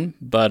out again.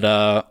 But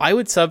I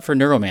would sub for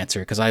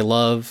Neuromancer because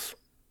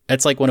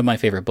it's like one of my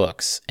favorite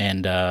books.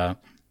 And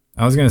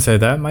I was going to say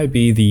that might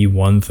be the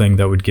one thing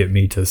that would get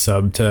me to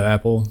sub to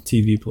Apple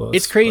TV Plus.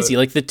 It's crazy.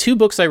 Like the two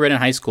books I read in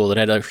high school that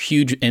had a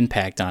huge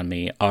impact on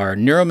me are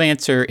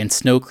Neuromancer and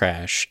Snow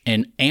Crash.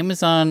 And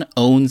Amazon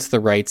owns the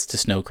rights to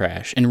Snow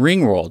Crash, and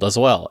Ringworld as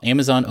well.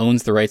 Amazon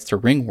owns the rights to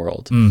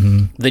Ringworld.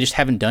 Mm-hmm. They just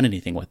haven't done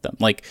anything with them.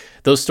 Like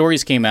those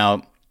stories came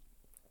out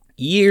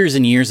years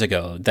and years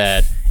ago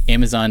that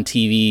Amazon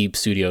TV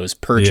Studios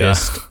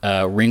purchased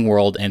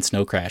Ringworld and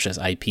Snow Crash as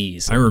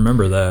IPs. I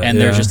remember that. And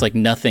there's just like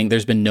nothing,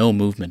 there's been no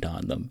movement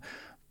on them.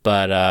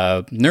 But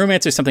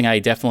Neuromancer is something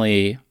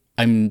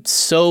I'm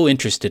so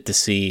interested to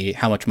see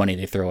how much money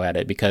they throw at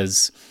it,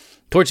 because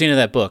towards the end of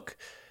that book,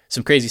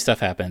 some crazy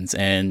stuff happens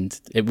and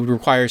it would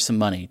require some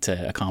money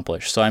to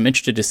accomplish. So I'm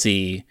interested to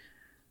see.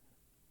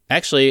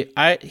 Actually,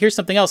 here's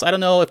something else. I don't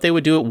know if they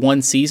would do it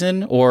one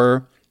season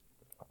or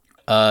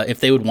if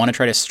they would want to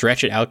try to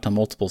stretch it out to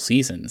multiple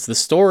seasons. The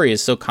story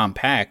is so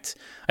compact.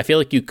 I feel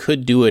like you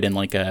could do it in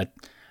like a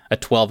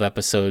 12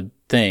 episode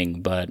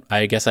thing, but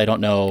I guess I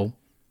don't know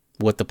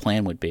what the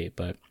plan would be.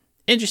 But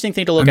interesting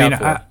thing to look out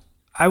for.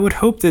 I would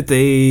hope that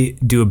they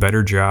do a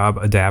better job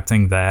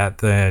adapting that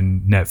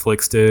than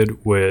Netflix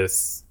did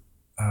with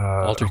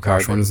Altered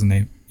Carbon. What is the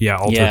name? Yeah,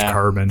 Altered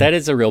Carbon. That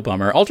is a real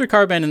bummer. Altered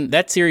Carbon,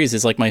 that series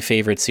is like my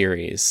favorite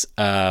series.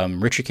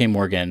 Richard K.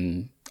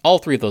 Morgan, all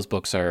three of those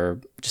books are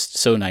just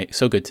so nice,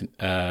 so good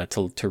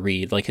to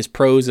read. Like his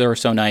prose are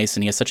so nice,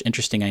 and he has such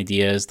interesting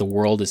ideas. The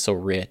world is so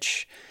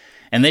rich,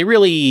 and they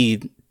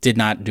really did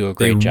not do a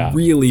great job. They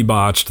really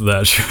botched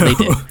that show. They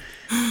did.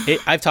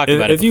 I've talked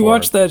about it before. If you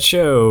watched that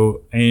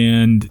show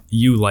and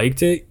you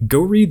liked it, go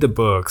read the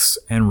books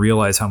and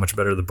realize how much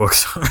better the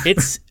books are.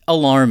 It's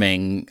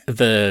alarming,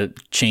 the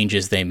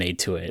changes they made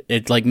to it.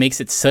 It like makes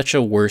it such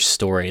a worse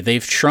story.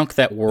 They've shrunk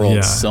that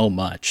world so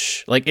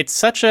much. Like it's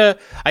such a,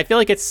 I feel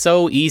like it's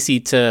so easy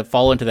to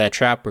fall into that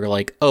trap where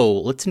like, oh,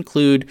 let's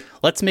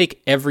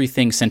make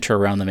everything center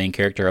around the main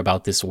character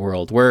about this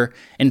world, where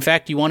in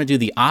fact you want to do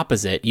the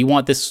opposite. You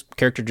want this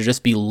character to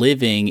just be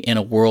living in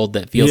a world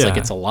that feels like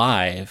it's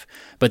alive,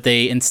 but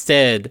they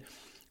instead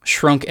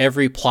shrunk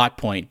every plot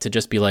point to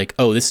just be like,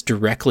 oh, this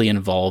directly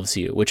involves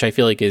you, which I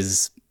feel like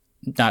is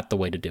not the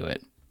way to do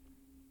it.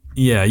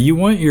 Yeah, you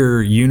want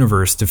your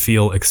universe to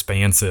feel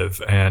expansive,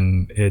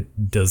 and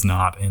it does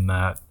not in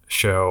that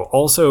show.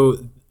 Also,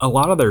 a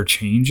lot of their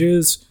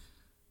changes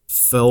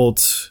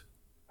felt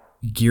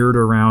geared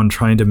around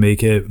trying to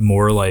make it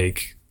more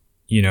like,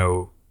 you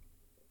know,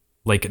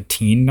 like a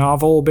teen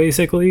novel,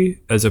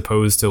 basically, as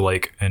opposed to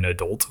like an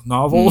adult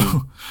novel.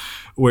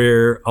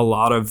 Where a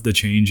lot of the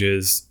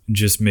changes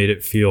just made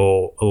it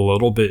feel a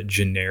little bit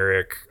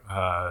generic,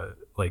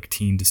 like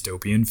teen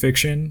dystopian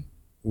fiction,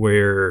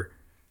 where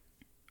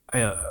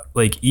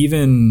like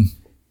even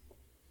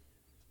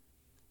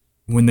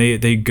when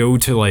they go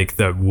to like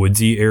the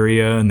woodsy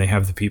area and they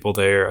have the people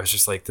there, I was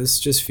just like, this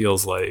just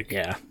feels like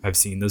I've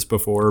seen this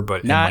before,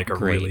 but not in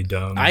like a really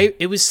dumb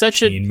it was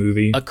such a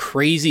movie. A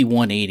crazy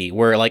 180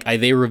 where like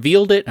they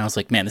revealed it and I was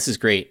like, man, this is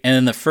great. And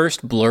then the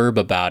first blurb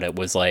about it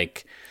was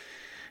like,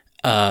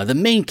 the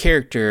main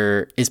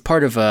character is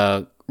part of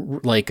a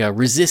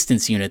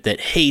resistance unit that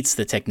hates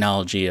the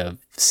technology of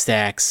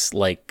stacks,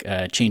 like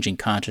changing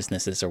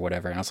consciousnesses or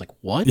whatever. And I was like,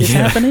 what is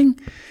happening?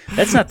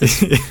 That's not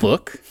this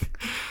book.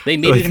 They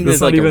made him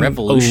as like a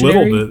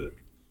revolutionary. A little bit.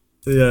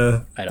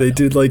 Yeah. They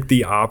did like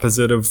the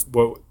opposite of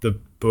what the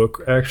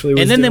book actually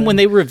was. And then, doing. When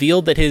they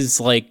revealed that his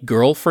like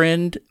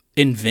girlfriend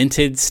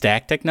invented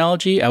stack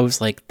technology, I was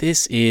like,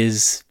 this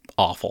is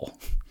awful.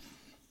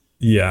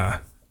 Yeah.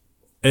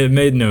 It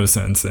made no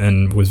sense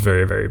and was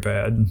very, very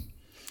bad.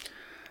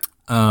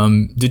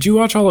 Did you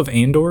watch all of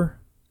Andor?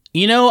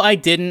 You know, I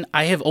didn't.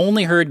 I have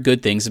only heard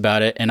good things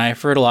about it, and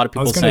I've heard a lot of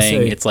people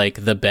saying it's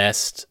like the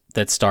best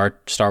that Star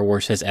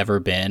Wars has ever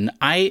been.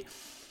 I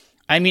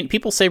mean,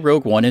 people say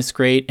Rogue One is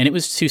great, and it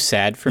was too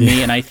sad for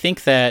me, and I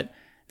think that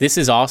this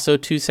is also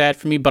too sad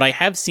for me, but I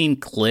have seen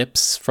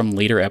clips from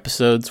later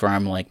episodes where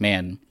I'm like,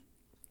 man,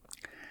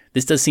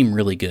 this does seem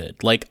really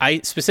good. Like I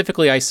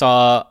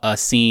saw a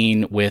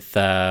scene with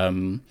that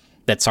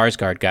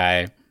Sarsgaard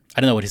guy. I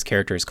don't know what his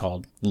character is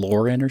called,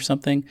 Lauren or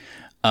something.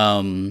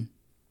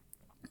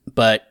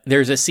 But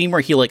there's a scene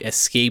where he like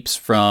escapes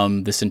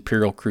from this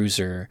Imperial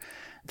cruiser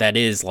that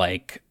is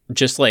like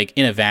just like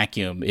in a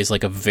vacuum is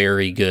like a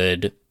very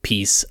good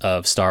piece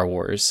of Star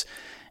Wars.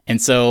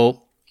 And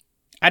so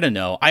I don't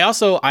know.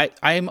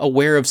 I'm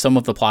aware of some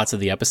of the plots of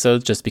the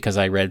episodes just because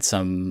I read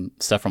some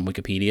stuff from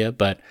Wikipedia,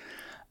 but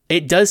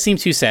it does seem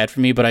too sad for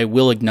me, but I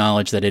will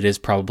acknowledge that it is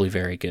probably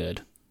very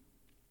good.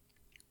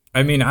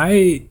 I mean,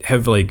 I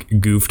have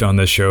like goofed on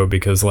this show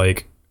because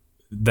like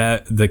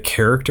that the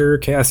character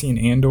Cassian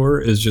Andor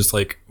is just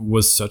like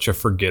was such a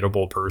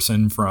forgettable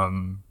person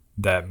from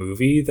that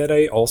movie that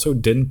I also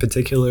didn't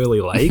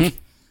particularly like.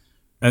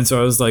 And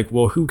so I was like,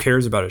 well, who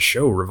cares about a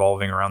show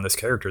revolving around this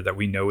character that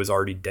we know is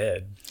already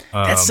dead?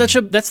 That's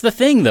the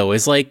thing though,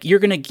 is like you're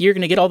going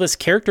to get all this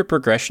character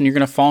progression, you're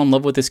going to fall in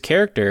love with this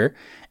character,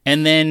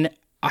 and then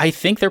I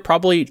think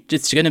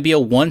it's going to be a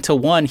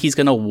 1-to-1. He's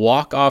going to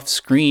walk off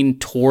screen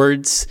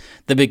towards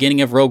the beginning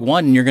of Rogue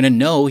One, and you're going to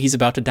know he's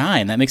about to die,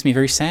 and that makes me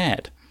very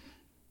sad.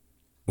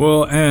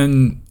 Well,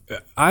 and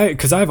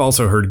because I've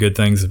also heard good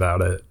things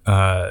about it,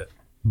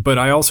 but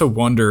I also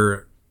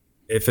wonder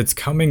if it's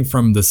coming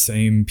from the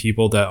same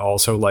people that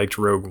also liked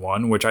Rogue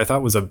One, which I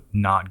thought was a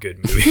not good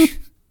movie.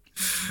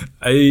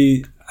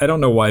 I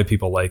don't know why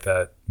people like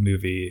that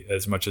movie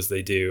as much as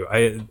they do.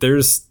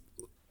 There's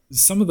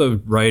some of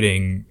the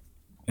writing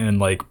and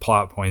like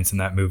plot points in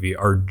that movie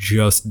are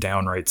just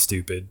downright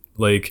stupid.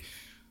 Like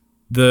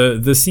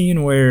the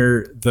scene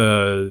where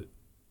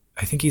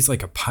I think he's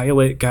like a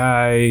pilot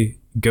guy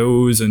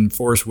goes and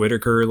Forrest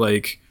Whitaker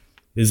like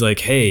is like,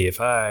 hey, if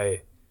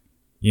I,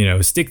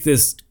 stick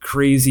this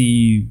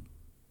crazy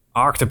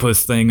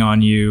octopus thing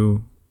on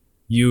you,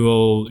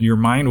 your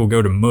mind will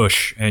go to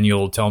mush and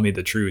you'll tell me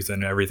the truth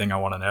and everything I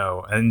want to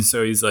know. And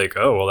so he's like,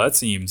 oh, well, that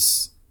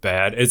seems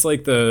bad. It's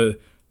like the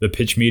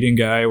pitch meeting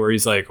guy where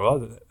he's like,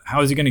 well,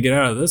 how is he going to get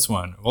out of this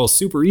one? Well,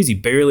 super easy,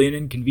 barely an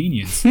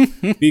inconvenience,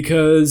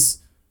 because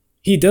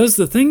he does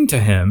the thing to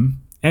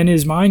him and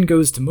his mind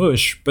goes to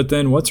mush. But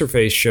then what's her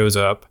face shows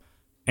up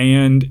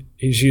And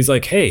she's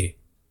like, hey,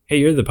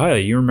 you're the pilot.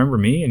 You remember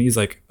me? And he's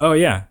like, oh,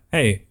 yeah.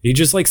 Hey, he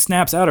just like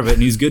snaps out of it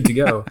and he's good to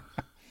go.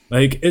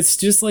 Like, it's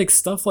just like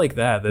stuff like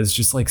that that's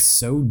just like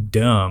so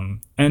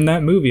dumb. And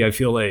that movie, I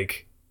feel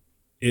like,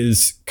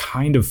 is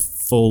kind of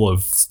full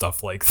of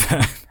stuff like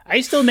that.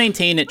 I still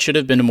maintain it should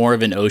have been more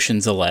of an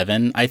Ocean's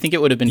 11. I think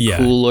it would have been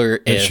cooler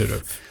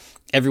if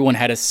everyone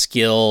had a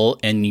skill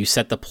and you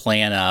set the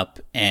plan up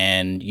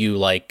and you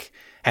like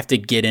have to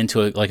get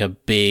into like a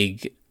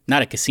big,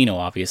 not a casino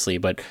obviously,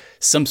 but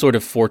some sort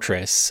of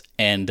fortress.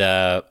 And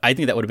I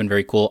think that would have been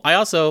very cool. I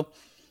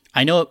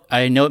know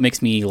it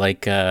makes me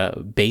like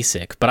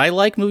basic, but I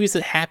like movies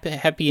that have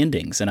happy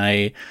endings, and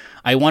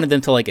I wanted them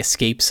to like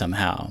escape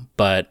somehow,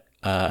 but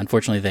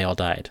unfortunately they all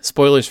died.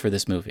 Spoilers for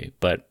this movie,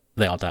 but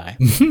they all die.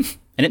 And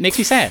it makes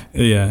me sad.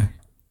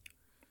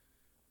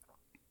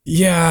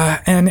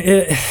 Yeah, and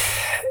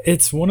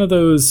it's one of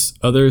those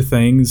other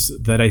things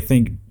that I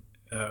think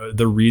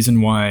the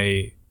reason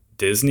why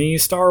Disney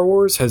Star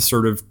Wars has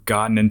sort of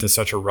gotten into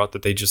such a rut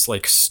that they just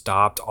like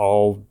stopped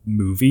all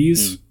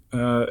movies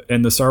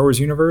in the Star Wars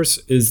universe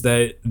is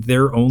that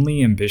their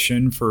only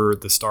ambition for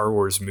the Star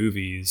Wars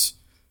movies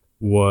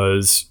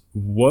was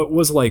what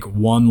was like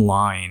one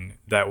line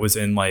that was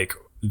in like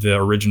the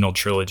original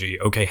trilogy.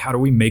 Okay, how do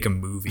we make a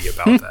movie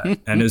about that?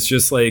 And it's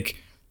just like,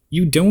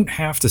 you don't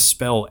have to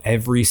spell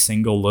every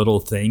single little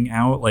thing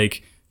out.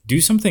 Like,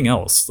 do something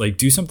else. Like,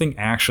 do something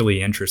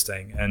actually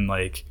interesting. And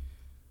like,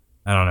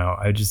 I don't know.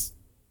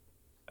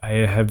 I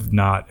have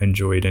not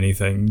enjoyed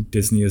anything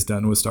Disney has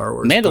done with Star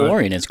Wars.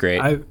 Mandalorian is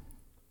great.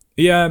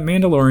 Yeah,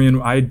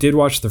 Mandalorian. I did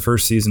watch the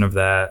first season of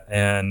that,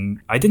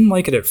 and I didn't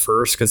like it at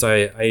first because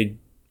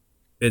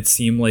it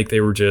seemed like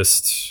they were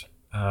just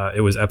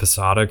it was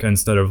episodic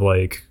instead of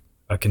like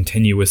a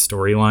continuous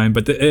storyline.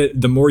 But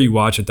the more you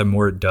watch it, the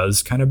more it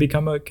does kind of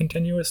become a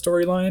continuous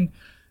storyline.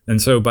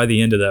 And so by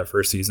the end of that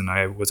first season,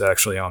 I was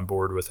actually on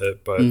board with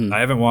it. But I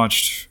haven't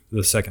watched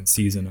the second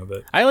season of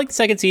it. I liked the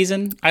second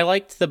season. I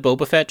liked the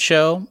Boba Fett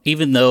show,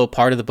 even though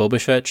part of the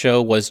Boba Fett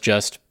show was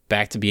just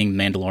back to being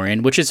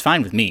Mandalorian, which is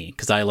fine with me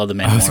because I love the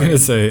Mandalorian. I was going to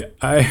say,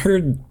 I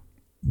heard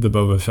the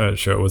Boba Fett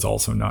show was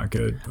also not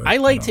good. I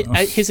liked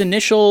his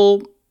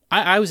initial...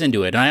 I was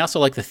into it, and I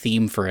also like the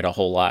theme for it a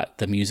whole lot,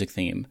 the music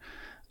theme.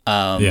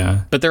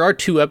 But there are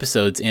 2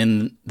 episodes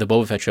in the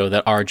Boba Fett show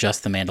that are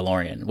just the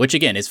Mandalorian, which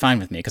again is fine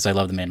with me because I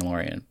love the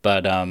Mandalorian.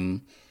 But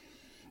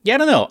yeah, I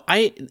don't know.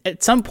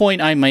 At some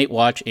point I might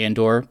watch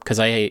Andor because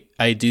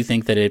I do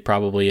think that it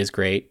probably is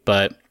great,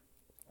 but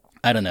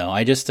I don't know.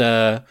 I just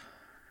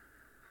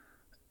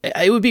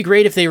it would be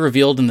great if they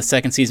revealed in the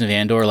second season of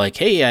Andor, like,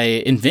 hey,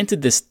 I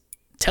invented this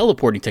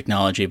teleporting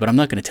technology, but I'm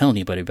not going to tell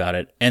anybody about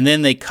it. And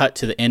then they cut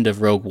to the end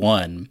of Rogue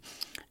One,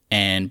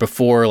 and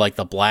before like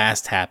the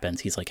blast happens,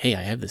 he's like, hey,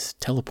 I have this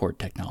teleport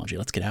technology,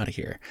 let's get out of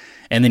here.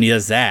 And then he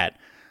does that,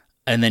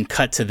 and then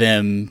cut to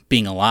them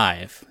being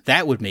alive.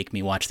 That would make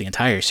me watch the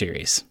entire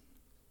series.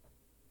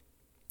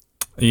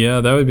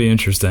 Yeah, that would be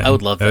interesting. I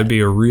would love that. That would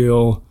be a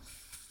real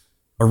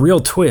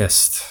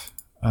twist.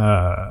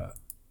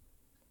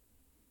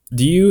 Do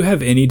you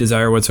have any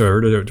desire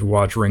whatsoever to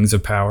watch Rings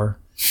of Power?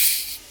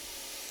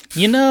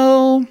 You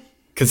know,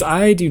 because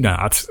I do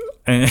not.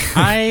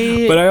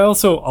 But I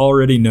also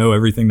already know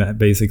everything that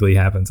basically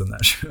happens in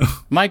that show.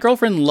 My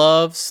girlfriend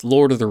loves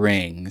Lord of the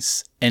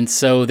Rings, and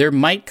so there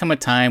might come a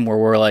time where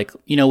we're like,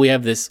 you know, we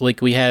have this,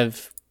 like, we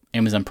have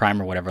Amazon Prime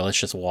or whatever. Let's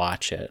just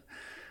watch it.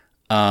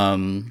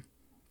 So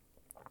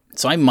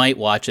I might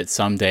watch it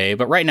someday,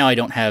 but right now I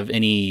don't have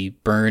any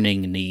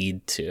burning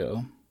need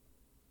to.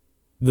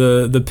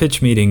 The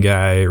pitch meeting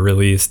guy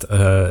released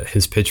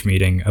his pitch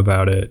meeting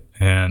about it,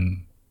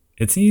 and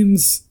it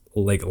seems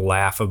like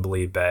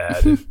laughably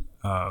bad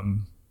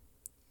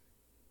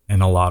in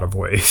a lot of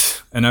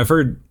ways. And I've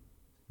heard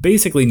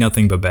basically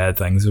nothing but bad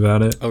things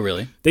about it. Oh,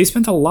 really? They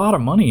spent a lot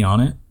of money on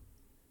it.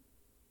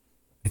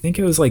 I think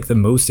it was like the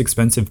most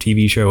expensive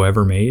TV show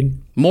ever made.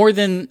 More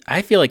than,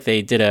 I feel like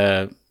they did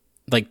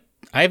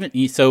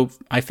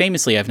I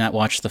famously have not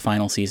watched the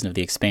final season of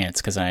The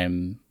Expanse because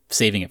I'm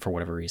saving it for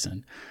whatever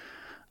reason.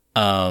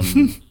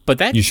 But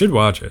that... You should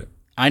watch it.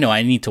 I know,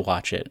 I need to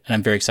watch it, and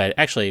I'm very excited.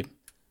 Actually,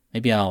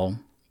 maybe I'll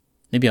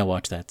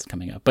watch that. It's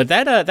coming up. But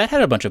that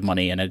had a bunch of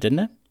money in it, didn't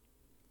it?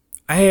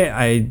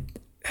 I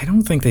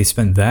don't think they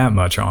spent that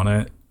much on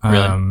it.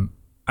 Really?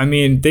 I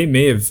mean, they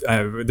may have.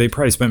 They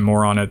probably spent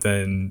more on it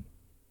than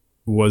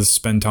was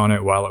spent on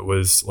it while it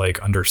was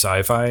like under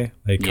Sci-Fi,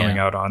 like coming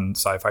out on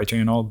Sci-Fi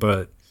Channel,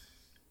 but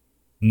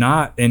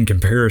not in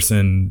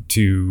comparison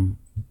to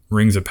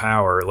Rings of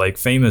Power. Like,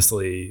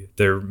 famously,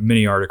 there are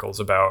many articles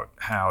about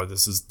how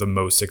this is the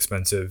most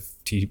expensive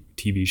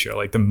TV show,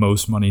 like the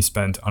most money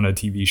spent on a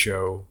TV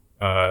show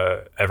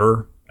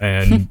ever.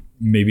 And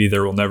maybe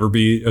there will never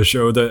be a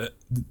show that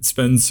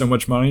spends so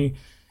much money.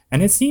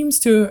 And it seems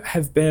to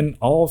have been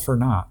all for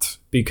naught,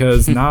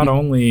 because not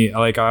only,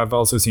 like, I've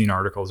also seen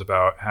articles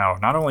about how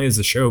not only is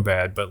the show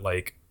bad, but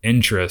like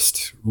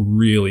interest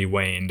really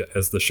waned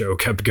as the show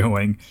kept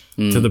going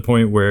to the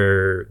point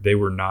where they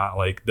were not,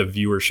 like, the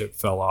viewership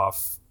fell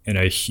off in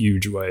a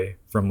huge way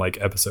from like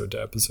episode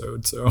to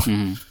episode. So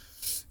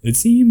it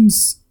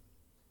seems,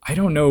 I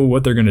don't know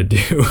what they're gonna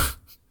do.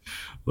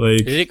 Like,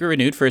 did it get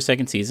renewed for a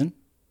second season?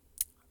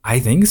 I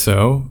think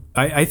so.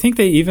 I think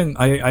they even,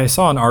 I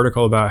saw an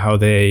article about how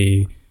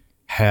they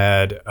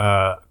had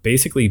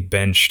basically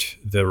benched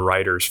the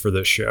writers for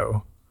the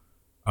show.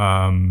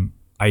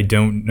 I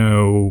don't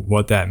know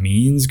what that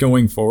means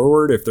going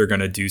forward, if they're going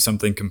to do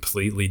something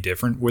completely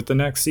different with the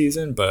next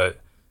season,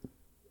 but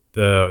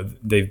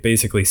they've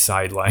basically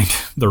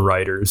sidelined the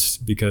writers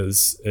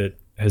because it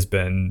has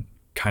been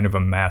kind of a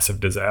massive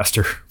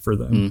disaster for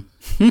them.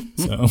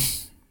 So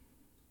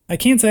I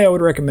can't say I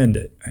would recommend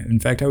it. In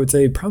fact, I would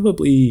say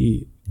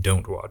probably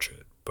don't watch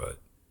it, but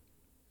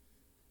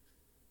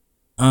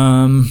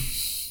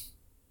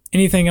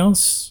anything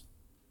else?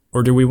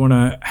 Or do we want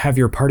to have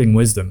your parting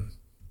wisdom?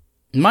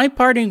 My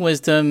parting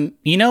wisdom,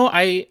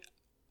 I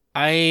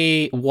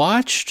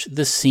watched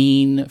the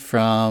scene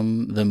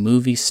from the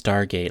movie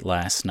Stargate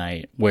last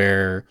night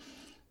where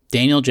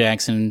Daniel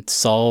Jackson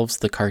solves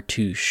the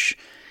cartouche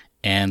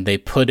and they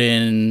put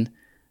in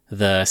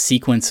the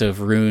sequence of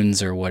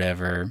runes or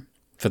whatever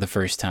for the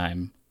first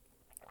time.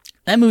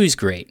 That movie's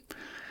great.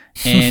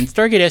 And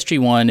Stargate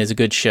SG-1 is a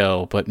good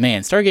show, but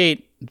man,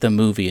 Stargate the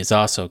movie is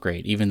also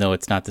great, even though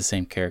it's not the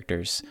same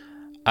characters.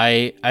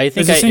 I think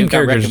it's the same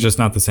characters, just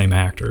not the same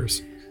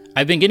actors.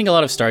 I've been getting a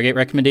lot of Stargate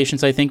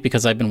recommendations, I think,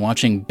 because I've been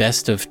watching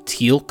Best of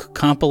Teal'c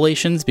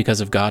compilations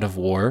because of God of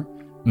War.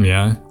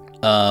 Yeah.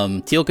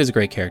 Teal'c is a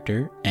great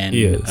character, and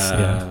he is,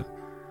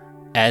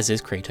 as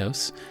is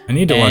Kratos. I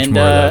need to watch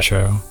more of that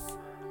show.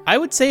 I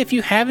would say if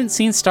you haven't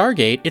seen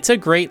Stargate, it's a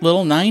great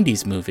little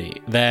 90s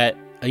movie that,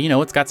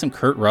 it's got some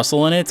Kurt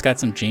Russell in it, it's got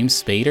some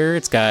James Spader,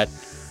 it's got,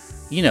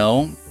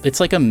 it's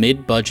like a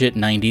mid-budget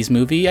 90s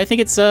movie. I think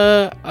it's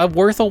a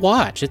worth a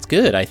watch. It's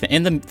good, I think.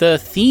 And the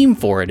theme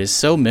for it is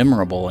so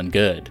memorable and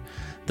good.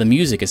 The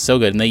music is so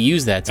good, and they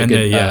use that to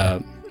good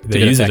they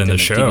use it in the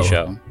show. TV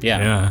show.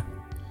 Yeah.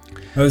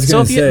 I was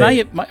going to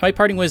say, my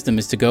parting wisdom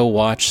is to go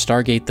watch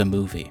Stargate the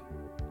movie.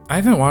 I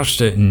haven't watched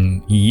it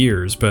in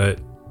years, but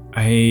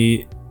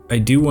I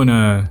do want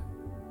to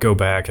go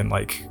back and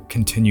like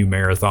continue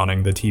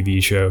marathoning the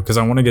TV show because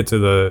I want to get to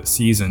the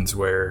seasons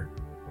where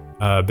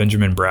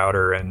Benjamin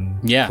Browder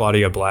and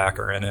Claudia Black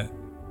are in it.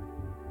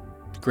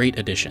 Great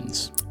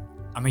additions.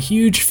 I'm a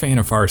huge fan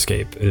of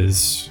Farscape,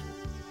 is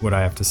what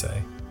I have to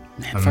say.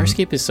 Man,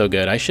 Farscape is so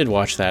good. I should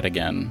watch that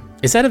again.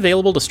 Is that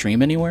available to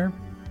stream anywhere?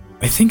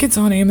 I think it's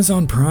on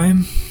Amazon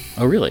Prime.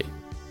 Oh, really?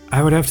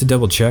 I would have to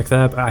double check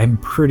that, but I'm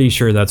pretty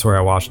sure that's where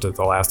I watched it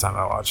the last time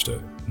I watched it.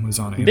 Was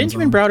on Amazon.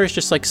 Benjamin Browder is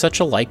just like such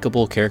a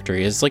likable character.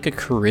 He has like a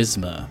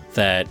charisma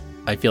that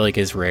I feel like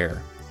is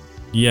rare.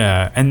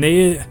 Yeah, and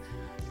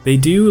they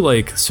do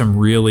like some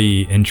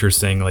really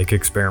interesting like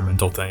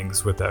experimental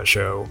things with that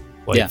show,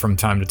 like from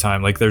time to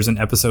time. Like there's an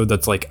episode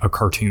that's like a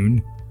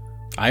cartoon.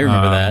 I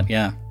remember that.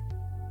 Yeah.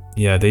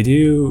 Yeah, they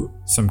do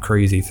some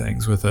crazy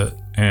things with it,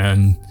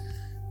 and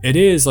it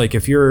is like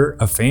if you're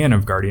a fan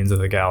of Guardians of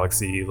the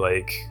Galaxy,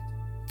 like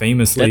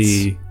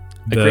famously,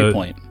 that's a great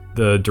point.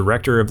 The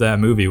director of that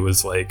movie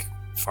was like,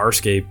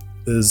 Farscape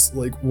is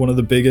like one of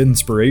the big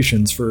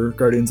inspirations for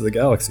Guardians of the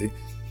Galaxy.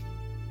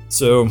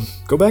 So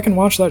go back and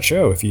watch that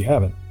show if you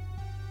haven't.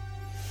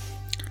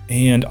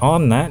 And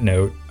on that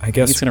note, I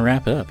guess it's going to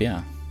wrap it up.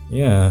 Yeah.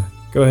 Yeah.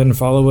 Go ahead and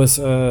follow us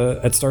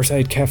at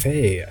Starside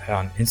Cafe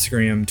on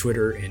Instagram,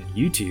 Twitter, and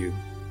YouTube.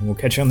 And we'll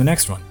catch you on the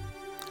next one.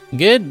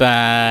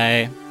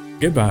 Goodbye.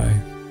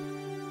 Goodbye.